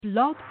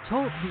Blog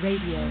Talk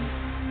Radio.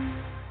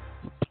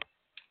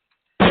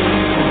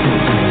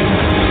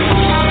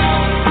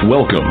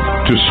 Welcome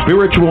to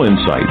Spiritual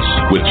Insights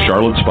with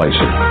Charlotte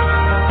Spicer.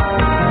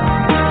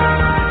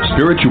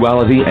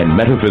 Spirituality and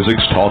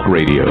Metaphysics Talk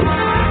Radio,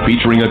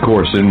 featuring a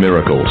course in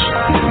miracles,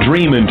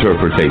 dream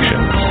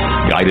interpretation,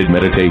 guided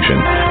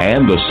meditation,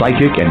 and the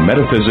psychic and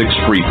metaphysics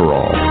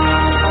free-for-all.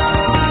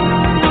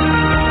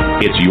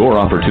 It's your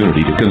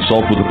opportunity to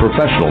consult with a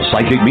professional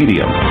psychic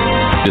medium,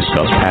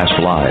 discuss past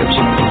lives,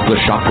 the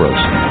chakras,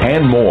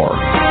 and more.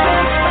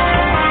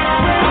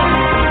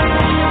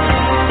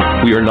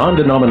 We are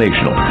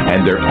non-denominational,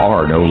 and there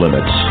are no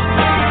limits.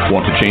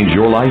 Want to change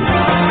your life?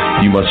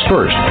 You must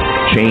first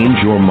change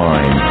your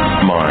mind.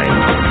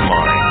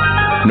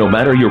 No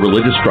matter your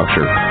religious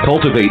structure,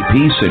 cultivate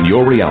peace in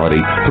your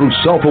reality through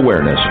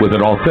self-awareness with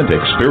an authentic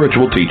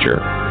spiritual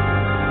teacher.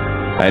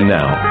 And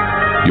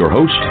now, your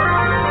host,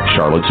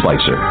 Charlotte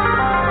Spicer.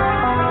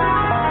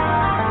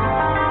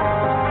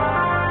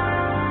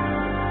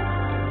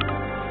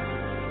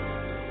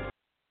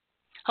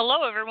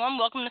 Hello, everyone.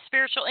 Welcome to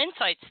Spiritual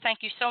Insights.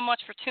 Thank you so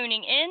much for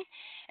tuning in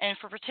and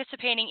for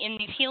participating in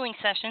these healing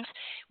sessions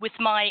with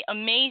my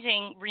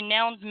amazing,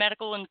 renowned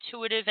medical,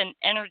 intuitive, and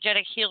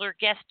energetic healer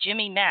guest,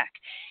 Jimmy Mack.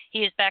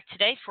 He is back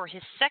today for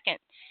his second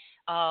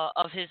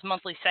of his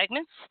monthly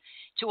segments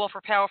to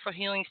offer powerful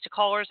healings to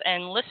callers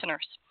and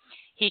listeners.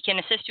 He can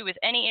assist you with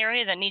any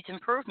area that needs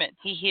improvement.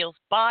 He heals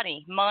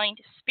body, mind,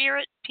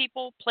 spirit,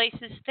 people,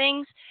 places,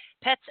 things,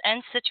 pets,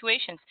 and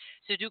situations.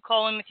 So do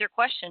call in with your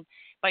question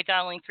by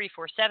dialing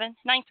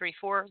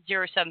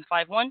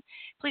 347-934-0751.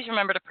 Please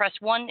remember to press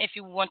 1 if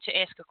you want to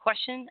ask a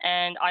question,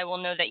 and I will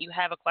know that you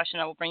have a question.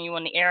 I will bring you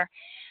on the air.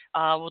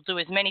 We'll do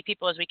as many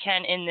people as we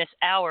can in this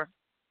hour.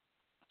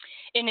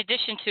 In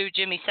addition to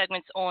Jimmy's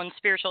segments on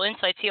Spiritual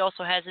Insights, he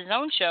also has his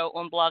own show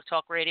on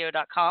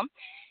blogtalkradio.com.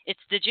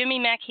 It's the Jimmy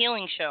Mack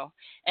Healing Show,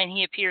 and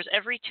he appears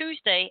every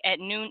Tuesday at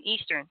noon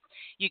Eastern.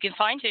 You can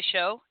find his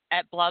show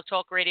at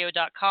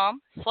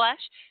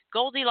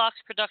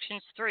blogtalkradio.com/Goldilocks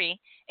Productions 3,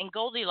 and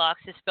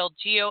Goldilocks is spelled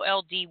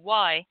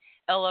Goldylocks,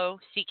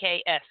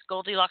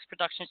 Goldilocks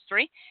Productions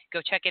 3.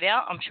 Go check it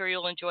out. I'm sure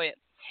you'll enjoy it.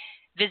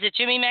 Visit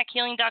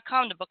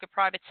JimmyMackHealing.com to book a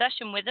private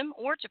session with him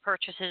or to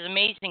purchase his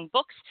amazing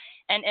books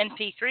and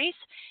MP3s,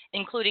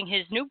 including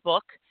his new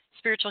book,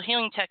 Spiritual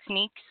Healing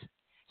Techniques,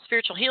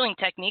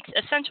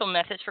 Essential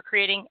Methods for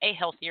Creating a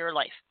Healthier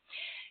Life.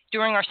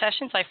 During our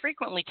sessions, I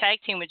frequently tag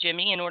team with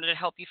Jimmy in order to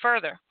help you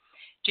further.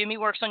 Jimmy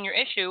works on your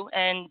issue,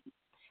 and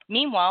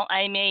meanwhile,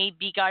 I may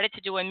be guided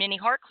to do a mini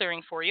heart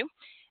clearing for you.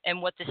 And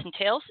what this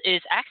entails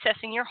is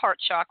accessing your heart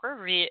chakra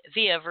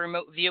via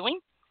remote viewing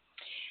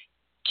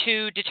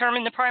to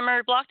determine the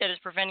primary block that is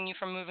preventing you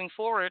from moving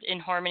forward in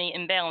harmony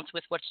and balance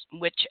with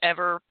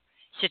whichever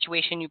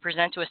situation you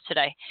present to us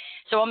today.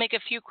 So I'll make a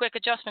few quick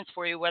adjustments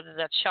for you, whether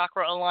that's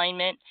chakra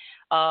alignment,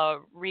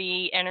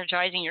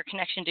 re-energizing your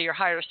connection to your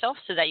higher self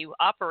so that you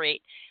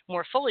operate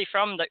more fully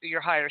from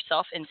your higher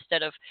self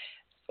instead of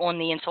on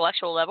the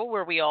intellectual level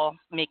where we all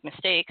make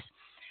mistakes.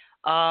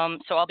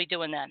 So I'll be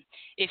doing that.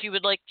 If you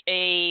would like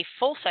a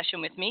full session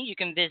with me, you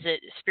can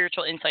visit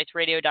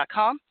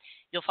spiritualinsightsradio.com.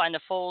 You'll find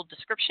a full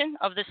description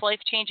of this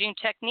life-changing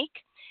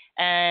technique,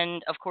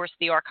 and of course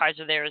the archives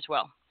are there as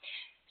well.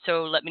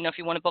 So let me know if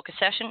you want to book a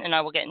session, and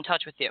I will get in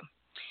touch with you.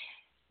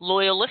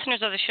 Loyal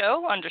listeners of the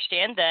show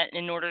understand that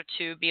in order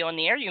to be on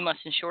the air, you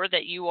must ensure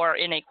that you are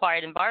in a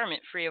quiet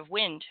environment free of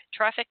wind,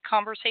 traffic,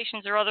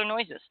 conversations, or other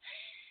noises.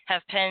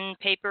 Have pen,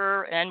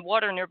 paper, and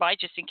water nearby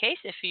just in case.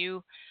 If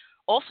you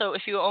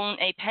own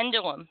a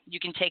pendulum, you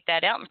can take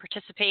that out and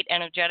participate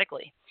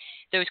energetically.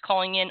 Those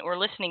calling in or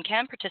listening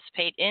can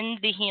participate in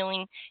the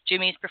healing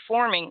Jimmy is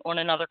performing on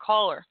another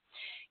caller.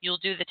 You'll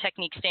do the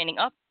technique standing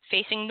up,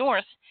 facing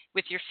north,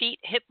 with your feet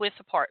hip-width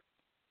apart.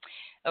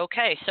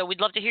 Okay, so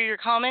we'd love to hear your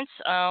comments.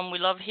 We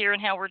love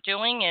hearing how we're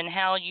doing and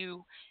how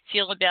you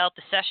feel about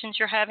the sessions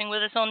you're having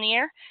with us on the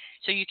air.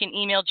 So you can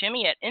email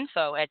Jimmy at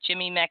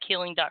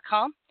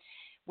info@jimmymackhealing.com,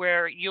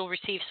 where you'll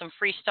receive some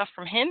free stuff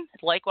from him.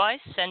 Likewise,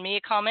 send me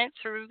a comment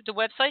through the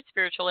website,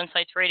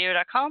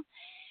 spiritualinsightsradio.com,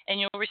 and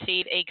you'll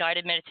receive a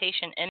guided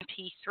meditation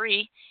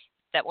MP3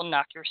 that will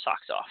knock your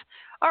socks off.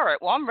 All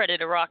right, well, I'm ready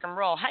to rock and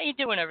roll. How you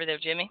doing over there,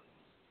 Jimmy?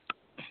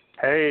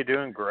 Hey,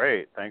 doing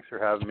great. Thanks for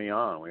having me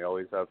on. We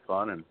always have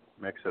fun and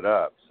mix it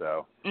up,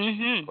 so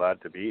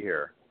glad to be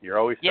here. You're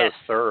always so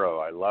thorough.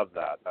 I love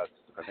that. I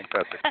think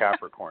that's a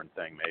Capricorn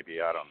thing, maybe.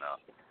 I don't know.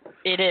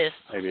 It is.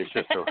 Maybe it's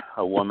just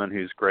a woman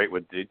who's great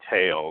with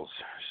details,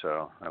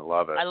 so I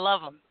love it. I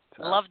love them.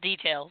 So, I love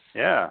details.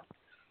 Yeah.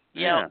 Yep.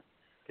 Yeah.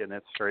 Getting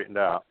it straightened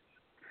out.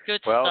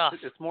 Good stuff. stuff.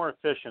 Well, it's more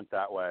efficient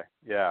that way.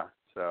 Yeah.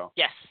 So.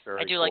 Yes,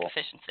 I do like cool.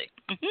 efficiency.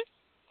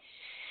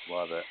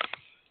 Love it.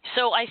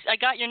 So I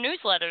got your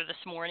newsletter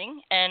this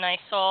morning, and I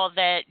saw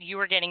that you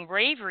were getting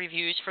rave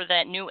reviews for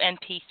that new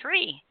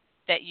MP3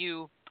 that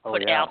you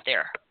put out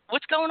there.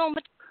 What's going on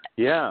with that?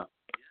 Yeah.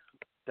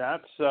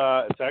 That's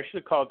it's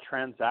actually called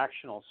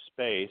transactional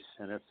space,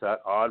 and it's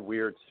that odd,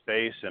 weird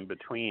space in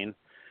between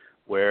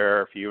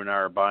where if you and I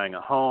are buying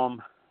a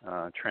home,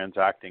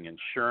 transacting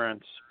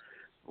insurance,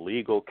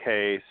 legal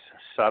case,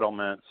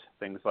 settlements,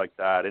 things like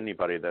that.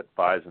 Anybody that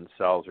buys and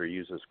sells or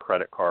uses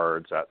credit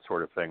cards, that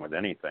sort of thing with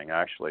anything,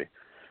 actually,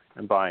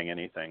 and buying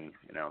anything,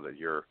 that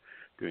you're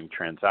doing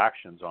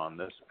transactions on,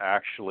 this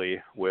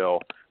actually will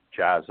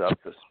jazz up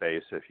the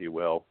space, if you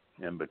will,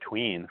 in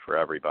between for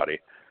everybody.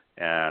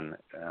 And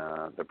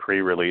the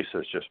pre-release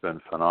has just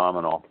been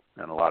phenomenal.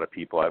 And a lot of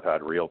people, I've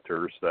had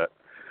realtors that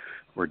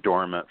were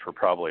dormant for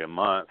probably a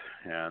month,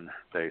 and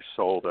they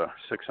sold a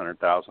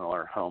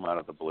 $600,000 home out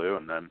of the blue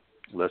and then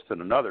listed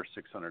another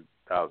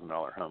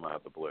 $600,000 home out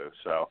of the blue.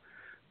 So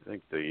I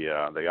think the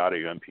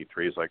audio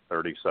MP3 is like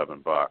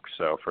 $37.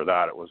 So for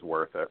that, it was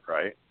worth it,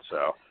 right?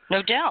 So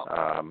no doubt.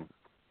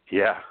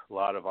 Yeah, a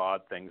lot of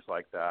odd things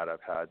like that. I've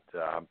had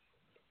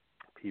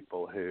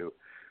people who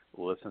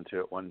listened to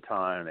it one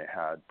time. They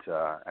had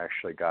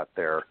actually got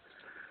their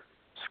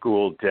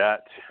school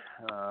debt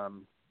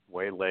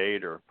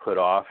waylaid or put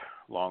off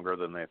longer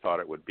than they thought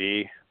it would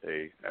be.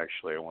 They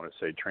actually, I want to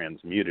say,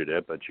 transmuted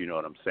it, but you know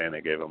what I'm saying. They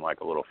gave them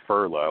like a little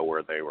furlough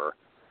where they were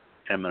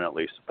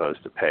eminently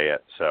supposed to pay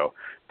it. So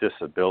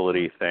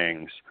disability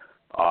things,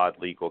 odd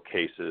legal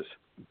cases,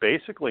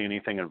 basically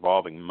anything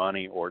involving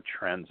money or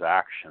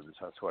transactions.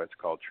 That's why it's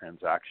called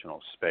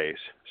transactional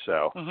space.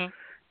 So,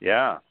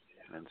 yeah.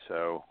 And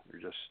so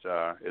we're just,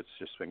 it's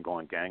just been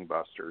going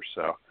gangbusters.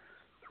 So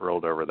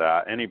thrilled over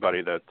that.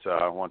 Anybody that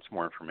wants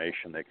more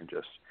information, they can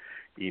just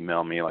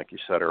email me. Like you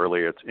said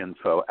earlier, it's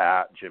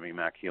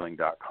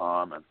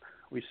info@jimmymackhealing.com, and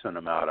we send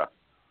them out a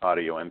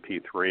audio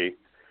MP3,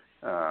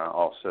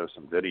 also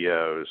some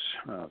videos,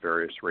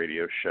 various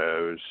radio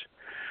shows,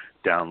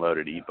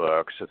 downloaded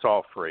ebooks. It's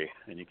all free,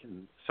 and you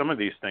can. Some of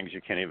these things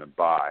you can't even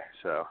buy,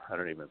 so I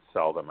don't even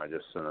sell them. I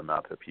just send them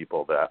out to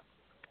people that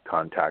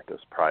contact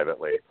us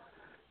privately.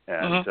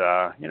 And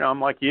I'm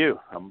like you.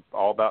 I'm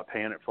all about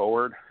paying it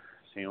forward,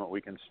 seeing what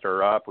we can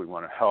stir up. We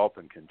want to help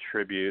and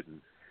contribute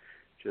and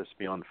just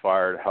be on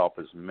fire to help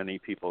as many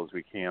people as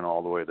we can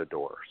all the way to the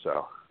door.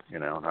 So,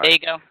 there you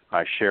go.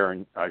 I share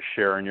in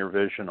your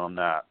vision on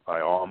that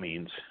by all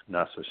means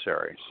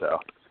necessary. So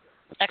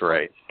that's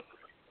great.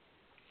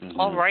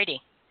 All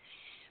righty.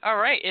 All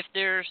right. If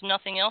there's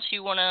nothing else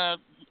you want to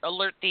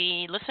alert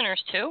the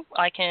listeners to,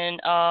 I can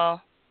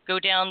go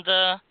down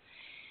the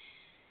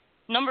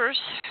numbers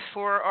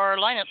for our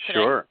lineup today.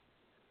 Sure.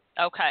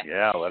 Okay.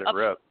 Yeah, let it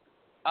rip.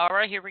 All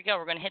right, here we go.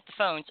 We're going to hit the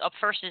phones. Up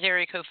first is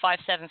area code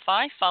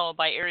 575, followed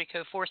by area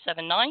code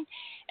 479,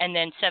 and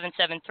then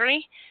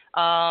 773.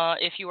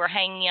 If you are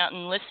hanging out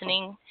and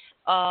listening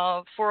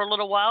for a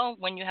little while,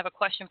 when you have a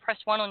question,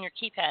 press 1 on your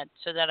keypad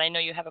so that I know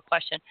you have a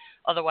question.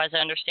 Otherwise, I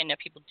understand that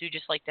people do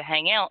just like to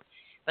hang out,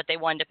 but they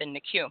wind up in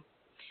the queue.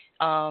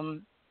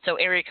 So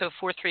area code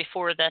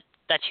 434,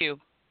 that's you,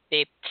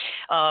 babe.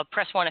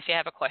 Press 1 if you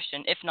have a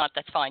question. If not,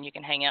 that's fine. You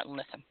can hang out and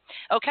listen.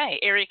 Okay,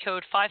 area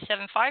code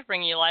 575,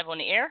 bringing you live on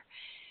the air.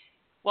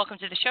 Welcome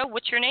to the show.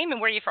 What's your name and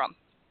where are you from?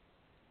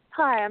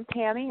 Hi, I'm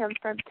Tammy. I'm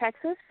from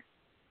Texas.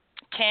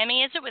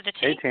 Tammy, is it with a T?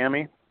 Hey,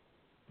 Tammy.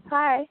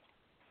 Hi.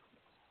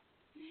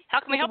 How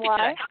can we help you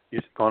today?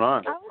 What's going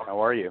on? How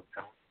are you?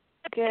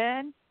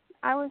 Good.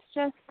 I was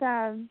just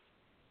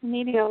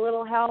needing a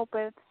little help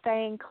with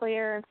staying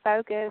clear and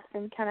focused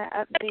and kind of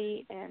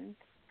upbeat, and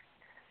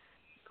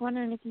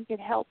wondering if you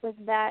could help with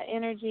that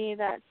energy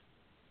that,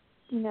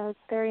 it's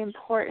very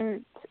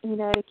important,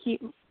 to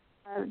keep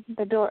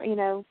the door,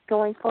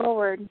 going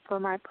forward for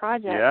my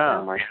project.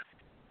 Yeah.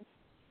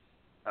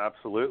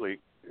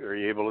 Absolutely. Are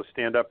you able to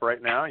stand up right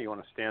now? You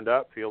want to stand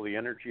up, feel the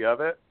energy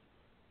of it?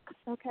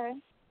 Okay.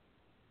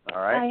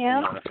 All right. I am.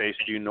 You want to face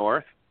due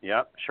north?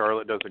 Yep.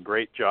 Charlotte does a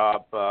great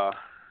job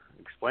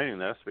explaining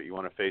this, but you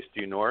want to face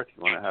due north.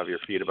 You want to have your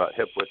feet about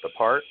hip width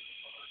apart.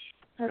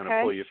 It's going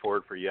to pull you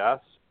forward for yes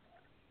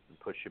and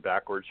push you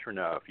backwards for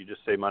no. If you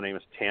just say, my name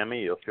is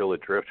Tammy, you'll feel a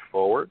drift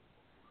forward.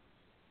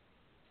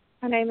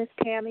 My name is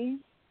Tammy.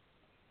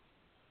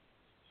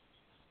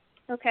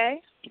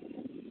 Okay.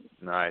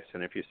 Nice.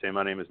 And if you say,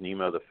 my name is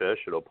Nemo the fish,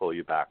 it'll pull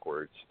you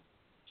backwards.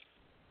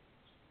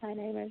 My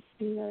name is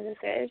Nemo the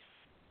fish.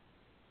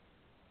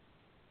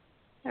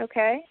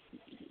 Okay.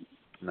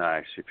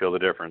 Nice. You feel the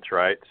difference,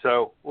 right?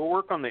 So we'll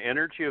work on the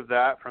energy of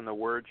that from the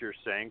words you're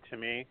saying to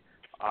me.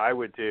 I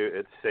would do,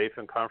 it's safe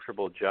and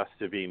comfortable just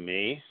to be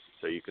me.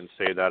 So you can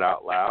say that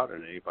out loud,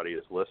 and anybody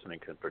who's listening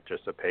can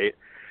participate.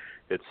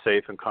 It's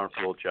safe and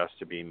comfortable just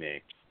to be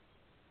me.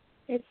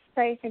 It's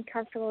safe and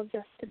comfortable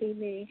just to be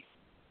me.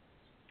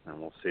 And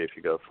we'll see if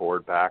you go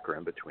forward, back, or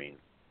in between.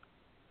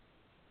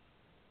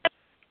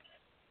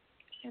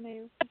 And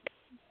I'm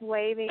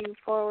waving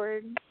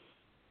forward.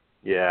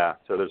 Yeah,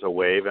 so there's a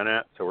wave in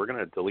it. So we're going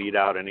to delete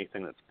out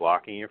anything that's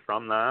blocking you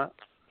from that,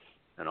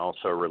 and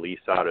also release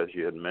out, as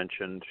you had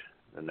mentioned,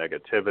 the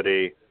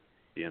negativity,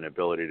 the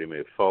inability to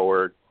move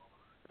forward.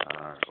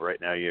 Right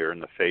now you're in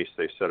the phase,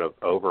 they said, of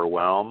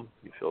overwhelm.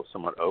 You feel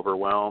somewhat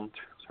overwhelmed,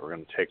 so we're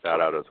going to take that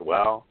out as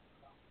well.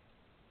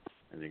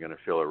 And you're going to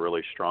feel a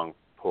really strong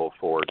pull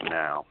forward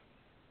now.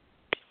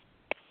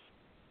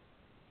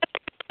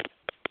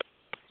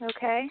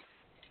 Okay.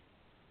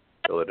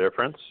 Feel the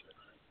difference?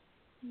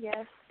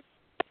 Yes.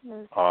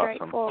 Awesome.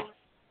 Straightforward.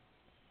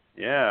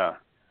 Yeah,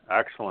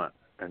 excellent.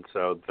 And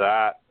so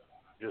that,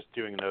 just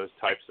doing those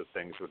types of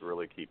things would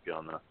really keep you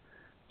on the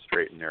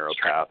straight and narrow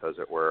path, as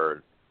it were,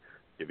 and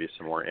give you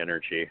some more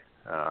energy.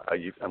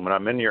 And when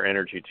I'm in your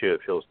energy, too,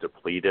 it feels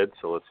depleted,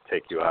 so let's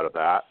take you out of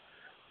that.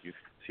 You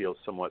feel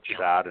somewhat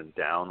sad and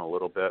down a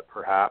little bit,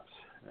 perhaps,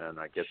 and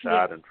I get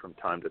that. Yeah. And from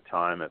time to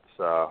time, it's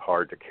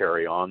hard to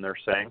carry on, they're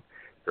saying.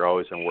 They're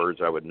always in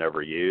words I would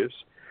never use,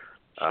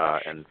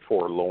 and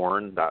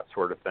forlorn, that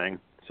sort of thing.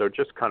 So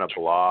just kind of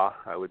blah,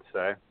 I would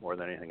say, more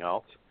than anything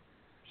else.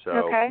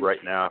 So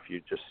right now, if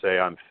you just say,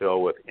 I'm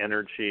filled with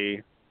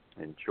energy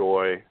and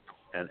joy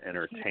and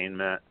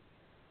entertainment,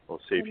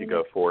 we'll see if you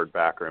go forward,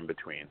 back, or in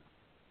between.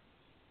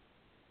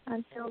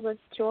 I'm filled with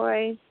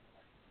joy,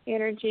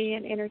 energy,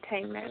 and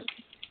entertainment.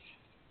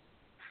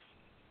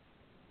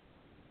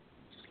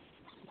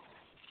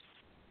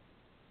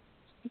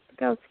 It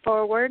goes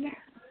forward.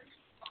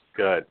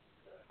 Good.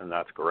 And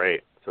that's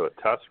great. So it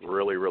tests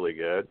really, really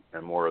good,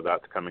 and more of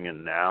that's coming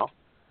in now.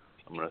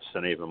 I'm going to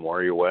send even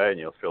more your way, and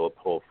you'll feel it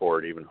pull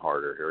forward even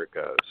harder. Here it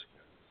goes.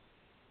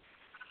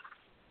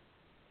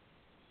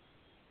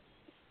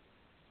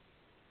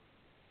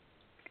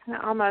 Kind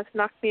of almost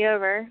knocked me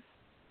over.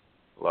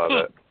 Love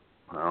it.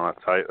 Well,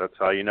 that's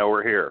how you know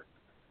we're here.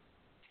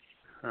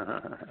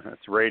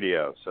 It's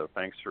radio, so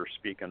thanks for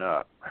speaking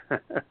up.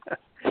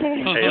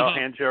 Hey, I'll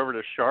hand you over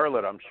to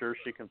Charlotte. I'm sure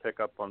she can pick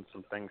up on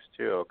some things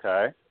too,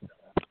 okay?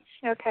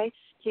 Okay, thank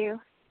you.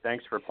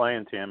 Thanks for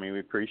playing, Tammy. We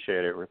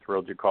appreciate it. We're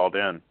thrilled you called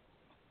in.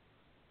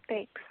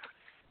 Thanks.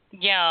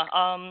 Yeah,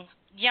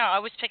 I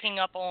was picking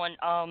up on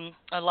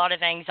a lot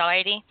of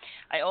anxiety.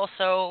 I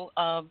also,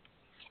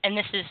 and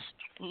this is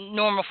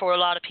normal for a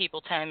lot of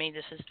people, Tammy.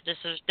 This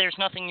is there's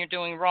nothing you're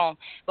doing wrong,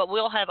 but we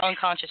all have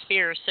unconscious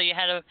fears. So you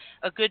had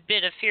a good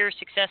bit of fear of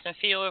success and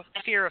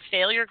fear of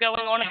failure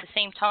going on at the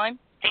same time,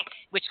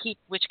 which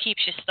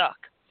keeps you stuck.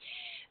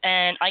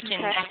 And I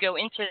can go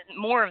into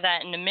more of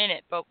that in a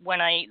minute. But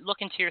when I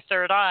look into your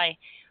third eye,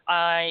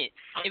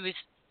 it was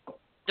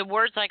the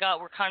words I got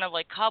were kind of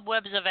like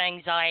cobwebs of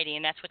anxiety,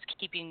 and that's what's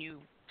keeping you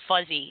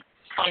fuzzy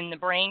in the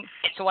brain.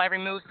 So I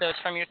removed those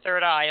from your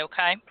third eye.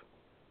 Okay.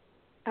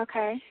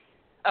 Okay.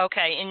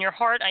 Okay, in your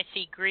heart, I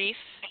see grief,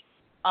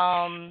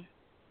 and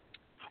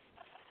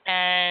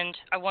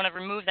I want to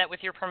remove that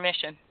with your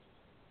permission.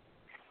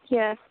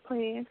 Yes,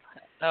 please.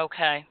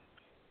 Okay.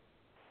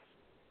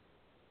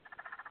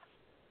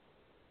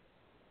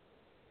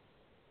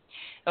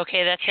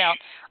 Okay, that's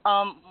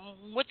out.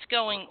 What's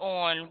going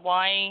on?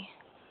 Why?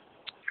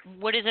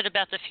 What is it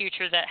about the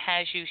future that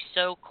has you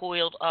so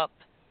coiled up?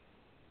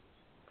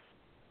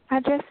 I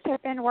just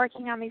have been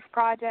working on these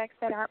projects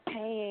that aren't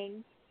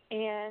paying,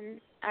 and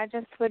I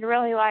just would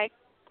really like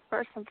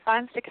for some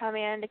funds to come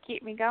in to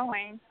keep me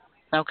going.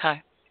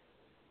 Okay.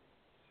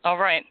 All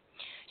right.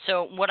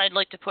 So what I'd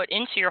like to put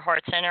into your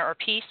heart center are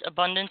peace,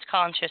 abundance,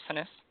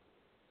 consciousness.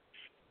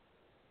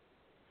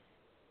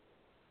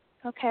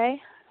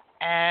 Okay.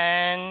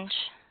 And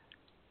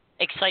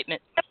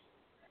excitement.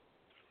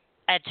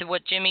 Add to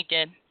what Jimmy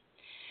did.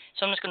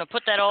 So I'm just going to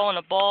put that all in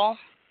a ball,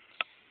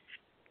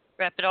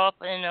 wrap it up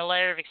in a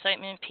layer of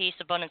excitement, peace,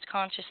 abundance,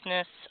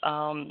 consciousness,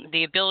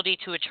 the ability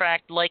to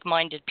attract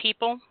like-minded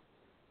people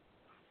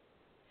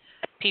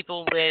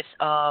with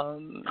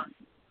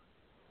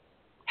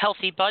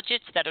healthy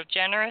budgets that are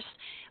generous,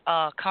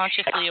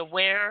 consciously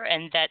aware,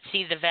 and that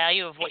see the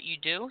value of what you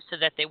do so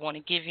that they want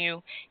to give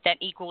you that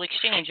equal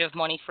exchange of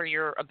money for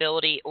your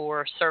ability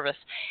or service.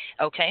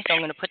 Okay, so I'm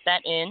going to put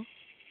that in.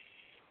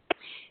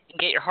 And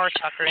get your heart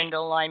chakra into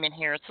alignment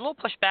here. It's a little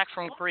pushback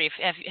from grief.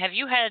 Have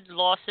you had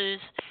losses,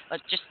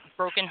 just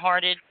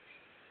broken-hearted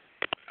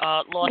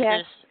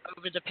losses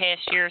over the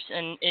past years?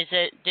 And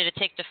did it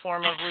take the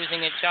form of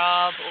losing a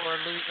job or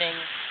losing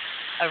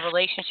a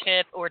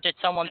relationship, or did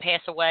someone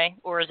pass away,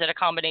 or is it a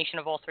combination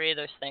of all three of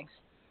those things?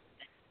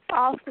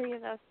 All three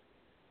of those.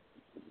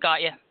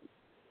 Got you.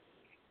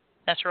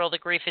 That's where all the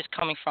grief is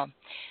coming from.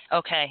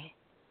 Okay.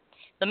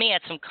 Let me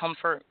add some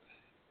comfort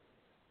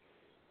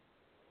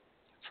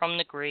from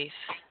the grief.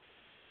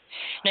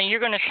 Now you're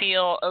going to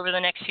feel, over the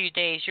next few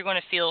days, you're going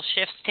to feel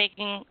shifts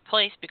taking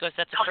place because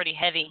that's a pretty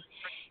heavy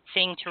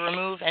thing to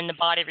remove, and the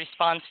body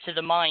responds to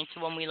the mind.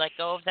 So when we let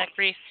go of that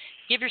grief,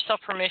 give yourself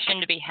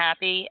permission to be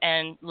happy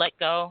and let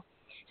go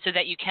so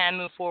that you can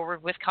move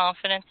forward with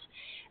confidence.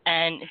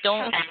 And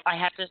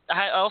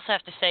I also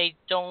have to say,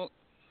 don't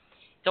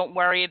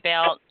worry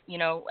about,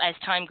 as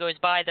time goes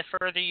by, the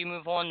further you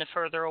move on, the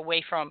further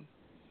away from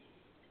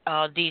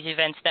these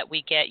events that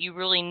we get. You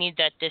really need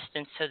that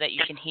distance so that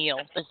you can heal.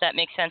 Does that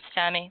make sense,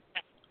 Tammy?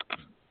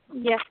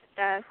 Yes,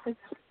 it does.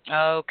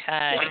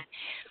 Okay.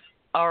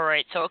 All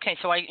right. So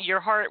your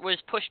heart was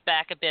pushed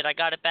back a bit. I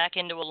got it back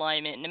into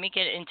alignment. Let me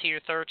get it into your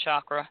third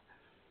chakra.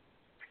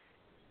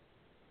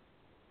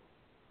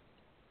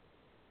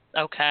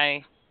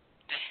 Okay.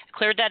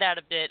 Cleared that out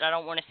a bit. I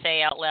don't want to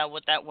say out loud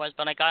what that was,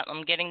 but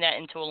I'm getting that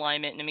into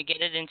alignment. Let me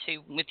get it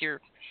into with your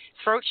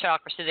throat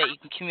chakra so that you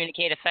can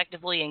communicate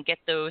effectively and get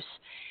those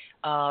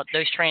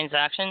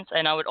transactions.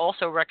 And I would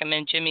also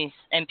recommend Jimmy's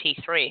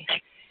MP3.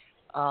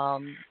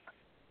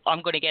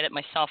 I'm going to get it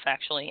myself,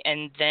 actually.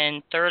 And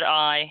then third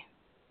eye.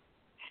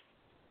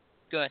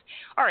 Good.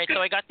 All right, so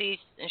I got these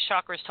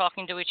chakras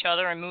talking to each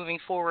other and moving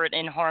forward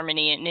in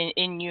harmony and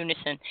in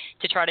unison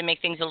to try to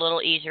make things a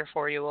little easier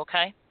for you,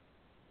 okay?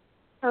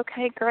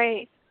 Okay,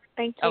 great.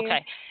 Thank you.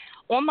 Okay.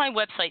 On my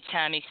website,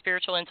 Tammy,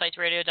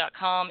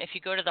 spiritualinsightsradio.com, if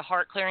you go to the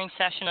heart clearing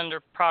session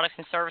under products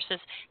and services,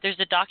 there's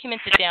a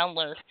document to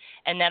download,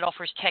 and that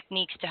offers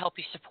techniques to help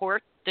you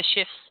support the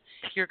shifts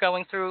you're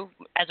going through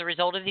as a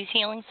result of these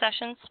healing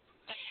sessions,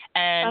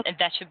 and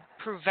that should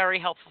prove very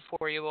helpful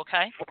for you,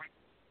 okay?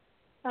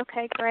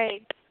 Okay,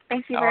 great.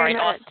 Thank you All very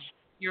right, much. awesome.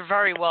 You're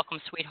very welcome,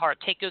 sweetheart.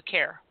 Take good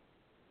care.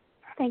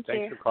 Thank you.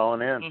 Thanks for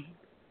calling in. Mm-hmm.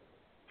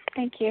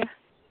 Thank you.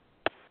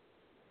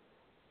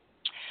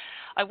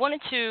 I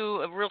wanted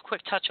to real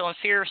quick touch on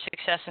fear of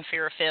success and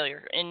fear of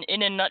failure.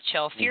 In a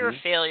nutshell, fear of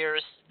failure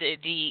is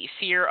the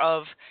fear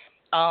of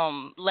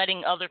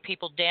letting other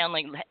people down,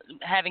 like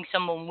having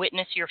someone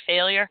witness your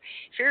failure.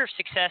 Fear of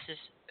success is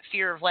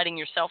fear of letting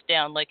yourself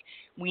down. Like,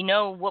 we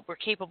know what we're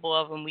capable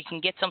of and we can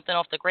get something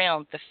off the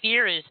ground. The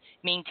fear is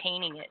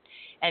maintaining it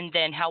and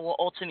then how we'll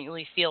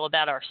ultimately feel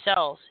about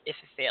ourselves if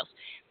it fails.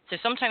 So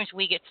sometimes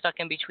we get stuck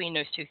in between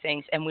those two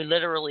things, and we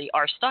literally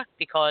are stuck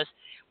because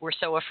we're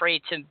so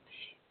afraid to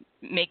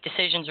make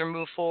decisions or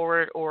move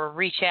forward or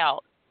reach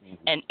out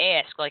and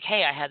ask, like,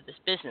 hey, I have this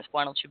business.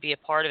 Why don't you be a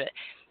part of it?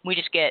 We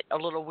just get a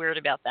little weird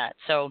about that.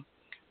 So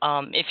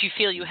if you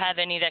feel you have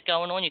any of that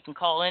going on, you can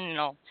call in and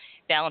I'll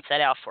balance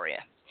that out for you.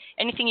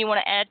 Anything you want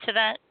to add to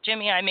that,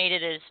 Jimmy? I made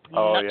it as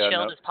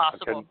nutshelled as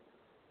possible.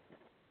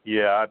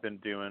 Yeah, I've been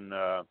doing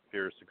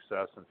fear of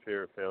success and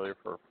fear of failure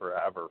for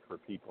forever for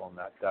people, and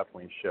that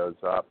definitely shows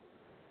up.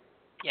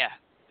 Yeah.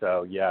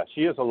 So, yeah,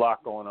 she has a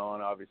lot going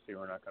on. Obviously,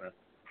 we're not going to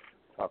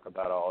talk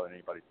about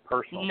anybody's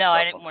personal stuff.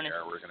 I didn't want to.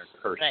 We're going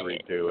to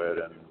cursory do it,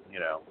 and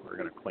we're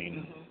going to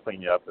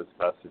clean you up as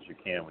best as you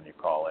can when you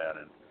call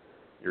in. And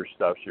your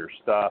stuff's your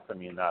stuff. I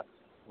mean, that's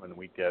when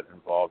we get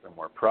involved in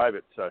more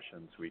private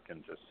sessions, we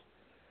can just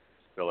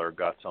spill our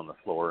guts on the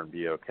floor and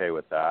be okay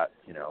with that.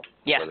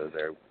 Whether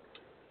they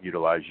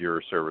utilize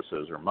your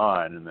services or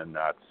mine, and then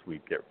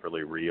we get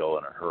really real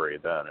in a hurry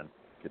then and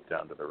get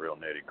down to the real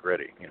nitty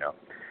gritty.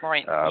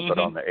 Right. But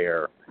on the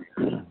air,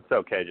 it's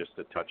okay just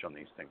to touch on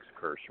these things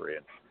cursory,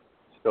 and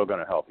it's still going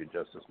to help you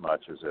just as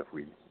much as if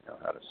we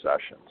had a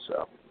session.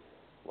 So,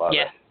 love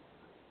it.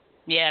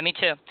 Yeah, me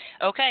too.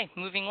 Okay,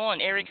 moving on.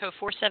 Area code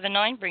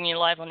 479, bringing you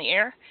live on the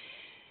air.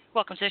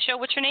 Welcome to the show.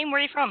 What's your name? Where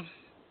are you from?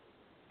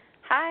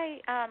 Hi,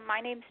 my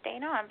name's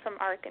Dana. I'm from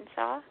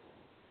Arkansas.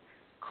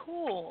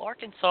 Cool,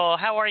 Arkansas.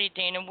 How are you,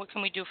 Dana? What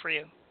can we do for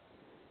you?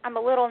 I'm a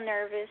little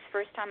nervous.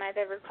 First time I've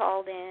ever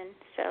called in,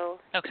 so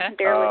okay.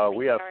 Bear with me.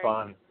 We have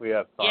fun.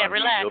 Yeah,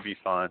 relax. You'll be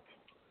fine.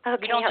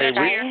 Okay.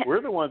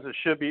 We're the ones that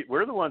should be.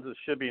 We're the ones that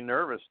should be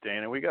nervous,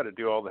 Dana. We got to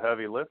do all the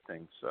heavy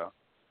lifting. So.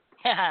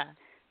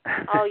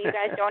 Oh, you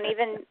guys don't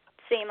even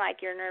seem like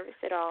you're nervous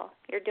at all.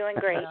 You're doing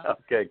great.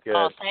 Okay, good.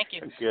 Oh, thank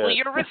you. Good. Well,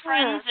 you're with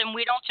friends, and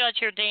we don't judge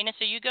here, Dana.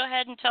 So you go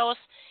ahead and tell us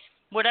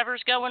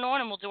whatever's going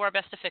on, and we'll do our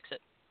best to fix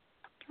it.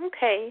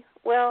 Okay.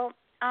 Well,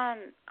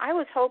 I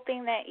was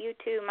hoping that you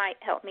two might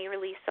help me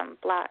release some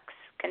blocks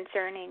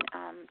concerning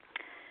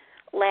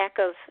lack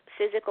of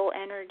physical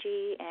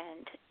energy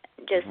and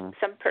just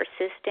some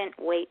persistent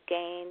weight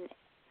gain.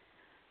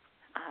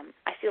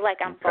 I feel like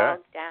I'm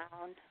bogged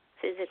down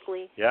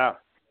physically. Yeah.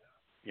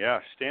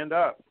 Stand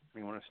up.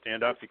 You want to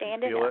stand up? You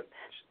can feel it.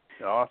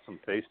 Awesome.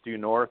 Face due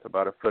north,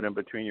 about a foot in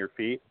between your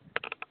feet.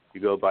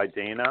 You go by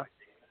Dana.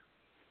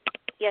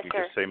 Yes, you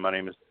sir. Just say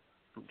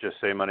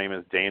my name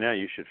is Dana.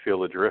 You should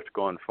feel the drift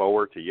going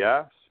forward to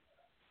yes.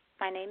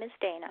 My name is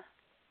Dana.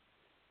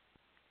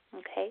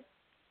 Okay.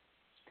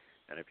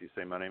 And if you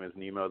say my name is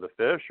Nemo the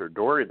fish or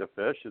Dory the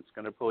fish, it's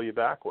going to pull you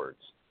backwards.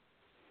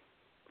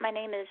 My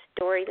name is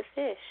Dory the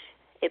fish.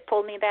 It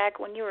pulled me back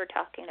when you were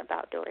talking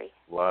about Dory.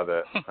 Love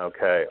it.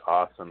 Okay,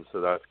 awesome.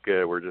 So that's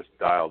good. We're just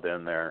dialed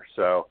in there.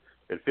 So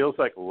it feels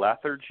like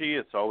lethargy.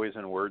 It's always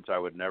in words I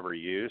would never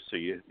use. So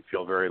you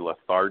feel very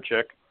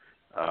lethargic,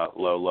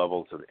 low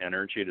levels of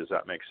energy. Does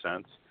that make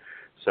sense?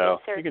 So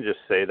yes, you can just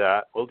say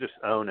that. We'll just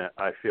own it.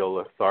 I feel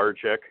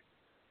lethargic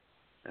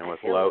and with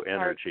low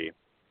energy.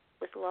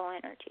 With low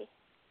energy.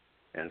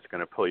 And it's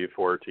going to pull you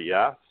forward to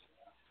yes.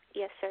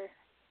 Yes, sir.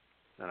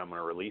 Then I'm going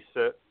to release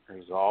it,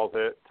 resolve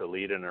it,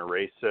 delete and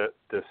erase it,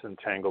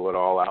 disentangle it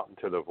all out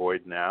into the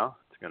void now.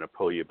 It's going to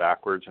pull you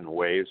backwards in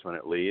waves when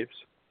it leaves.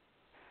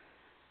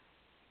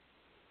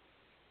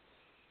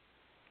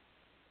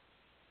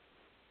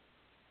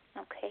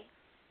 Okay.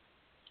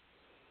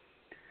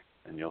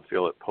 And you'll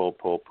feel it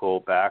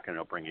pull back, and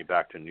it'll bring you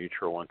back to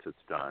neutral once it's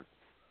done.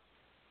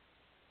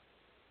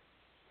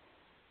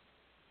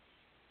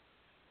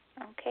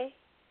 Okay.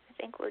 I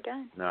think we're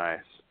done. Nice.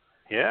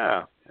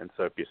 Yeah. And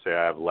so if you say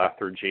I have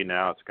lethargy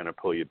now, it's going to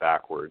pull you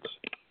backwards.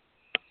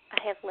 I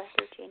have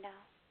lethargy now.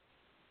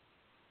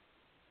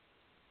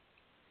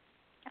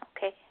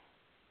 Okay.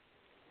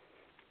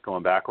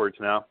 Going backwards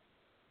now?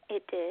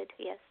 It did,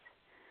 yes.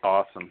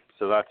 Awesome.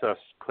 So that's us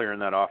clearing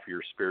that off of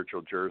your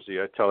spiritual jersey.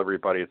 I tell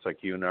everybody it's like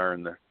you and I are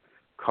in the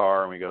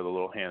car and we go to the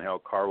little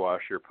handheld car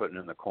wash, you're putting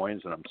in the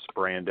coins and I'm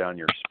spraying down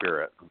your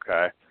spirit,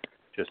 okay,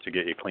 just to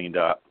get you cleaned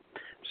up.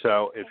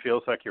 So it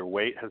feels like your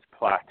weight has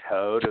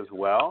plateaued as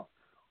well.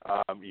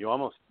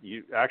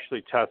 You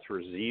actually test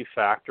for Z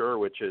factor,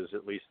 which is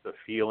at least the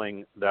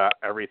feeling that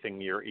everything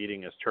you're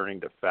eating is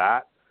turning to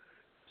fat.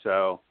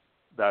 So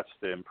that's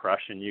the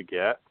impression you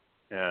get,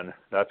 and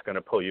that's going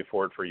to pull you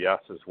forward for yes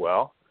as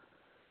well.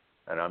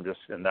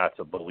 And that's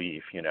a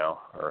belief,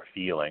 or a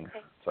feeling. Okay.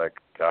 It's like,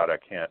 God, I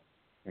can't,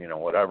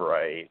 whatever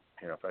I ate,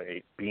 if I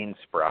ate bean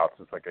sprouts,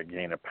 it's like I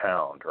gain a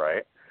pound,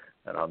 right?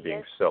 And I'm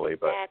being silly,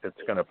 but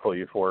it's going to pull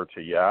you forward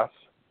to yes.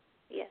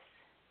 Yes.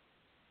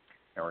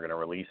 And we're going to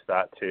release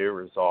that too,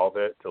 resolve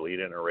it, delete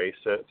it, and erase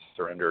it,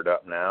 surrender it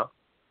up now.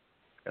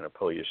 It's going to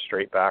pull you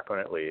straight back when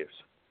it leaves.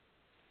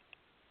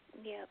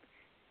 Yep.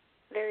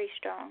 Very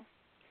strong.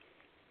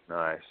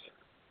 Nice.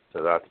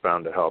 So that's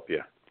bound to help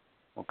you.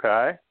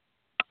 Okay?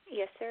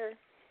 Yes, sir.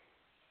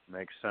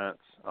 Makes sense.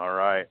 All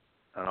right.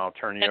 And I'll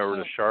turn you over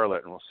to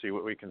Charlotte, and we'll see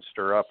what we can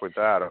stir up with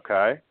that,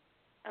 okay?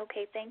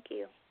 Okay, thank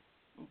you.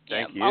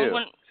 Thank you.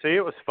 See,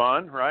 it was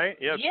fun, right?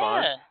 You had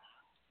fun.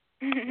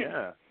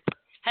 Yeah.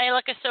 How you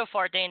looking so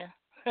far, Dana?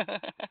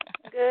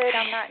 Good.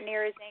 I'm not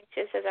near as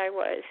anxious as I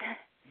was.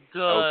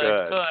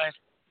 Good.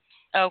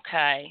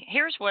 Okay.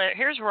 Here's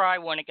where I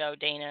want to go,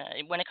 Dana.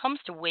 When it comes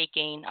to weight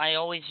gain, I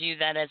always view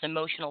that as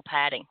emotional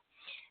padding,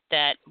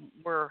 that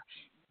we're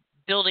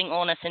building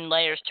on us in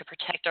layers to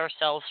protect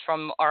ourselves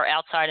from our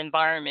outside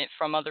environment,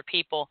 from other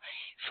people,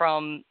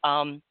 from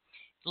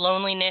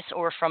loneliness,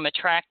 or from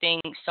attracting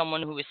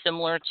someone who is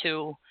similar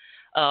to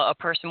a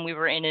person we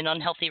were in an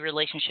unhealthy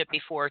relationship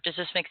before. Does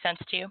this make sense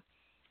to you?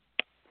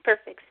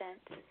 Perfect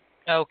sense.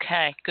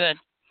 Okay, good.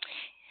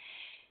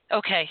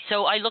 Okay,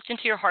 so I looked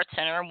into your heart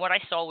center, and what I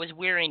saw was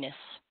weariness.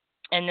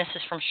 And this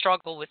is from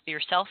struggle with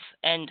yourself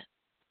and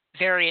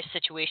various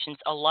situations,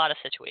 a lot of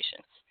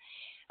situations.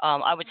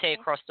 I would say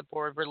across the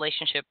board,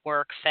 relationship,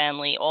 work,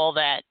 family, all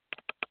that,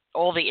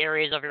 all the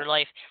areas of your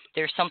life,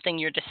 there's something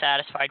you're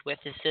dissatisfied with.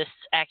 Is this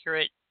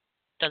accurate?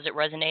 Does it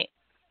resonate?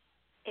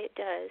 It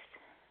does.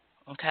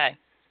 Okay.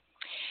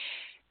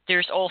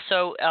 There's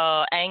also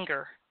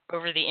anger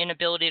over the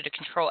inability to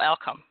control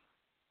outcome.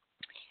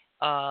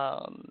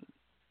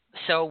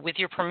 So with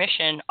your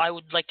permission, I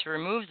would like to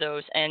remove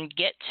those and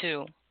get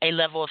to a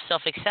level of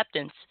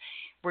self-acceptance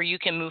where you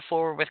can move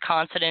forward with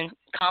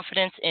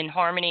confidence in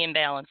harmony and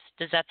balance.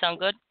 Does that sound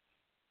good?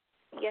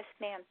 Yes,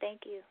 ma'am.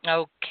 Thank you.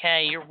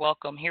 Okay, you're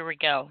welcome. Here we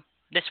go.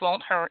 This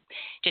won't hurt.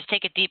 Just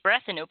take a deep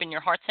breath and open your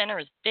heart center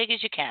as big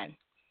as you can.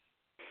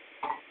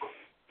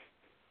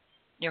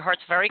 Your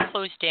heart's very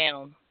closed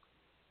down.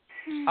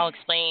 I'll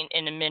explain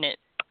in a minute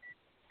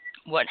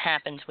what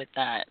happens with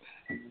that.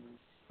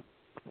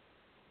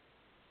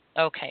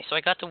 Okay, so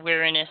I got the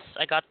weariness,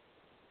 I got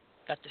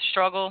the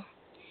struggle,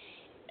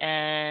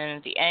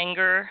 and the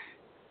anger.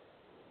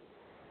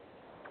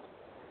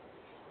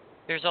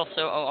 There's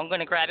also, I'm going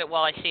to grab it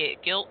while I see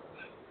it, guilt.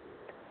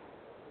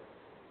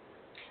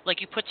 Like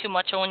you put too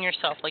much on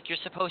yourself, like you're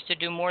supposed to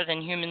do more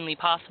than humanly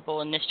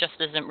possible, and this just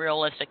isn't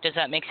realistic. Does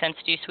that make sense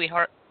to you,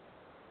 sweetheart?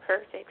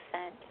 Perfect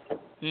sense.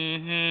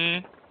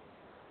 Mm-hmm.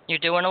 You're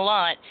doing a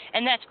lot,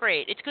 and that's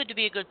great. It's good to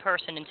be a good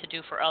person and to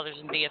do for others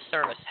and be of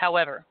service.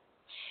 However,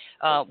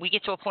 we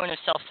get to a point of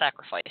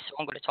self-sacrifice, so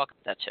I'm going to talk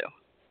about that too.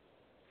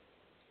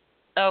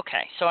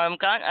 Okay, so I've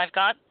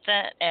got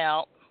that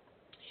out.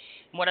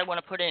 What I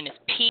want to put in is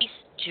peace,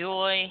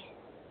 joy.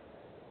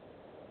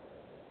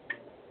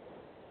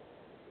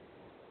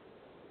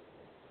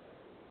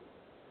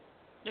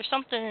 There's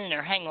something in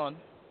there. Hang on.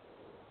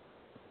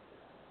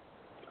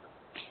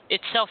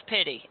 It's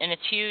self-pity, and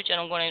it's huge, and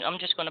I'm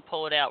just going to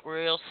pull it out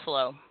real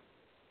slow.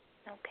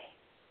 Okay.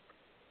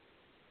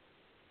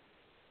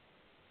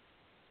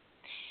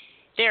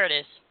 There it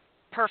is.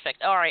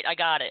 Perfect. All right, I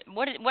got it.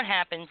 What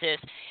happens is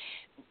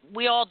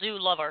we all do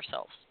love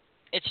ourselves.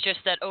 It's just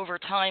that over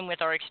time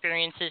with our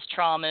experiences,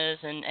 traumas,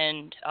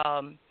 and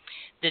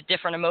the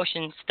different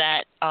emotions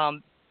that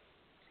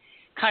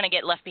kind of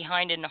get left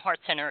behind in the heart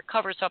center, it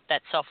covers up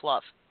that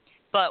self-love.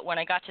 But when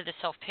I got to the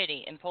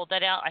self-pity and pulled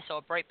that out, I saw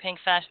a bright pink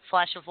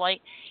flash of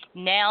light.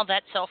 Now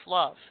that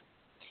self-love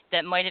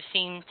that might have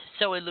seemed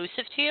so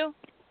elusive to you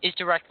is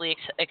directly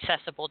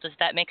accessible. Does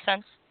that make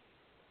sense?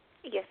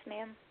 Yes,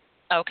 ma'am.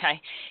 Okay.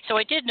 So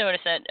I did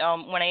notice that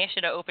when I asked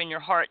you to open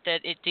your heart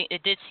that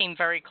it did seem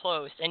very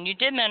closed. And you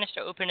did manage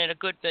to open it a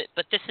good bit,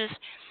 but this is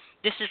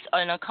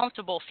an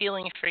uncomfortable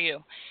feeling for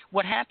you.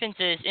 What happens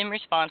is in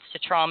response to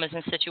traumas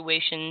and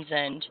situations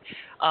and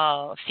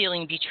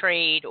feeling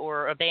betrayed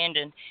or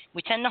abandoned,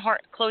 we tend to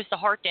close the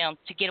heart down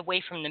to get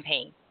away from the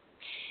pain.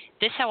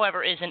 This,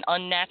 however, is an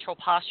unnatural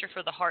posture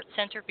for the heart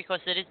center because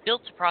it is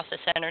built to process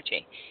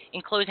energy.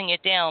 In closing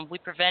it down, we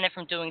prevent it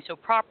from doing so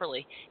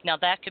properly. Now,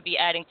 that could be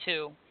adding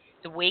to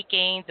the weight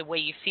gain, the way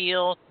you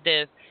feel,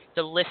 the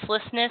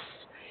listlessness.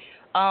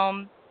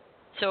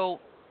 So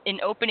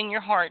in opening your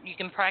heart, you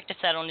can practice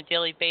that on a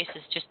daily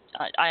basis. Just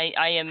I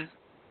am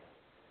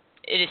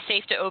it is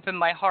safe to open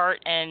my heart,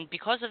 and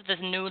because of this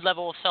new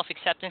level of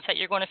self-acceptance that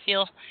you're going to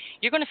feel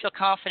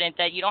confident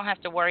that you don't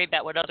have to worry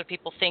about what other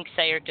people think,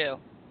 say, or do.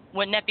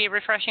 Wouldn't that be a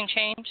refreshing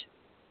change?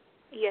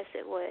 Yes,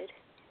 it would.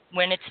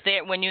 When it's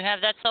there, when you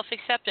have that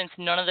self-acceptance,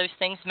 none of those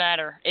things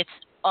matter. It's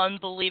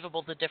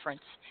unbelievable, the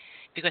difference,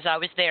 because I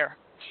was there.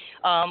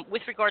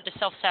 With regard to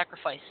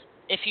self-sacrifice,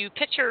 if you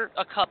picture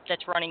a cup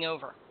that's running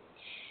over,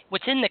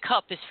 what's in the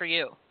cup is for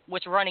you.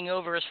 What's running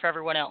over is for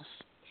everyone else.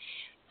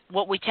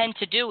 What we tend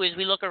to do is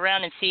we look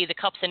around and see the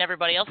cups in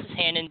everybody else's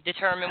hand and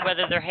determine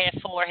whether they're half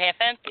full or half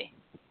empty.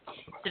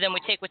 So then we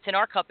take what's in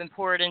our cup and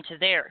pour it into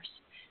theirs.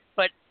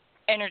 But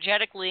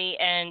energetically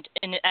and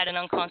at an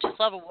unconscious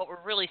level, what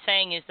we're really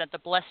saying is that the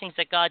blessings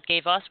that God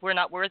gave us, we're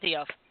not worthy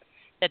of,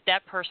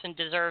 that person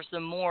deserves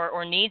them more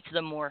or needs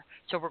them more,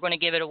 so we're going to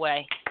give it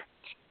away.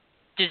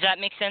 Does that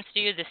make sense to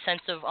you, the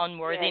sense of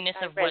unworthiness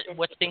of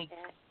what's being...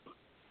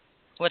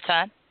 What's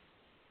that?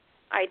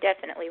 I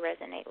definitely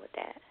resonate with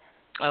that.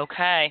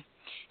 Okay.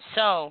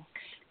 So,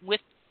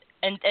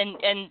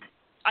 and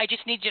I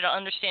just need you to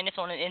understand this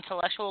on an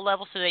intellectual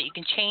level so that you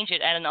can change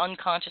it at an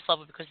unconscious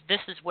level, because this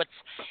is what's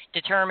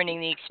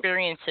determining the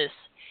experiences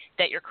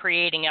that you're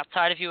creating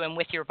outside of you and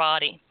with your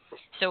body.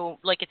 So,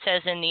 like it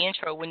says in the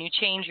intro, when you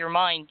change your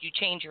mind, you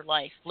change your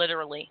life,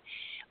 literally,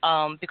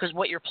 because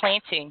what you're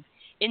planting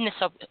in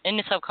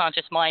the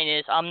subconscious mind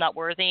is, I'm not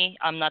worthy,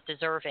 I'm not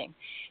deserving.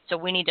 So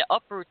we need to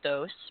uproot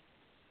those,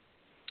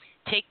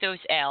 take those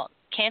out,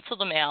 cancel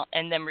them out,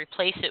 and then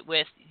replace it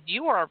with,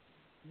 you are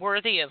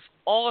worthy of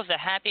all of the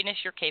happiness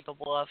you're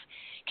capable of.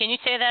 Can you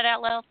say that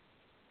out loud?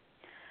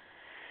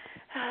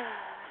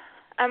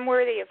 I'm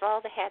worthy of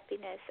all the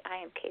happiness I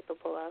am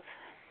capable of.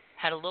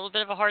 Had a little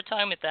bit of a hard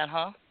time with that,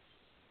 huh?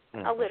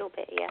 A little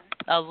bit, yeah.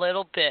 A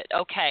little bit.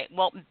 Okay.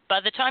 Well,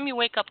 by the time you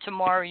wake up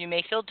tomorrow, you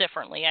may feel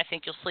differently. I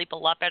think you'll sleep a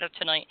lot better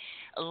tonight,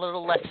 a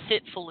little less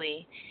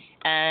fitfully.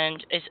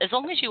 And as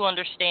long as you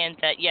understand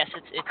that, yes,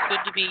 it's good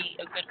to be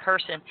a good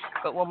person,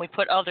 but when we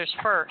put others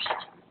first,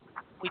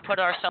 we put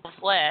ourselves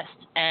last,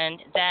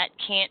 and that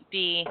can't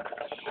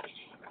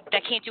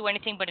do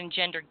anything but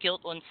engender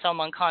guilt on some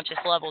unconscious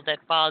level that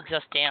bogs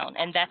us down.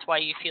 And that's why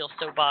you feel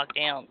so bogged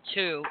down,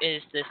 too,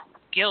 is this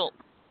guilt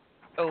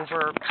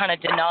over kind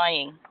of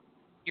denying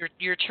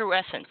your true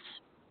essence.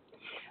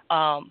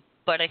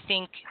 But I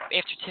think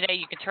after today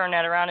you can turn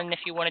that around, and if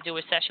you want to do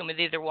a session with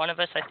either one of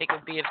us, I think it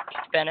would be of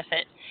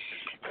benefit.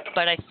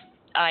 But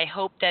I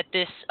hope that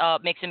this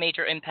makes a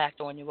major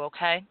impact on you,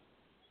 okay?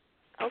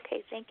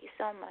 Okay, thank you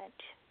so much.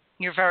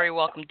 You're very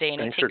welcome,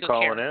 Dana. Thanks Take for good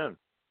calling care. in.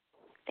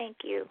 Thank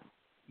you.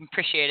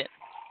 Appreciate it.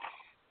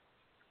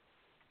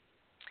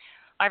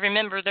 I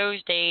remember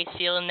those days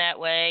feeling that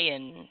way,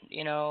 and,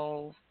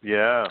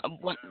 Yeah.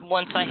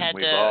 Once I had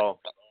We've all...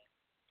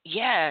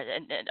 Yeah,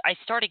 I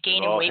started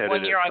gaining all weight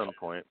one year. At some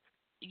point.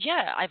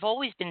 Yeah, I've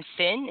always been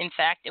thin. In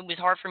fact, it was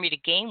hard for me to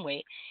gain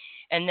weight.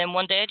 And then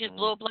one day I just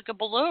blew up like a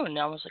balloon.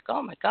 I was like,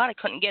 oh, my God, I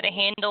couldn't get a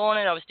handle on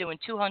it. I was doing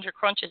 200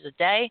 crunches a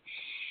day,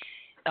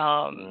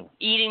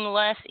 eating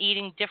less,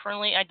 eating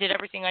differently. I did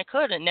everything I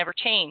could. It never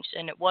changed.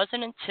 And it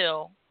wasn't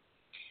until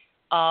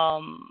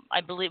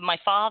I believe my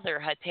father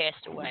had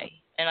passed away.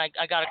 And I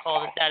got a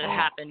call that had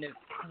happened.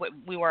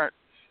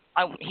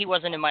 He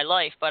wasn't in my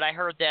life, but I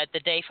heard that the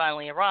day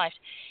finally arrived.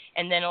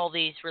 And then all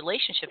these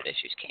relationship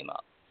issues came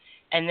up.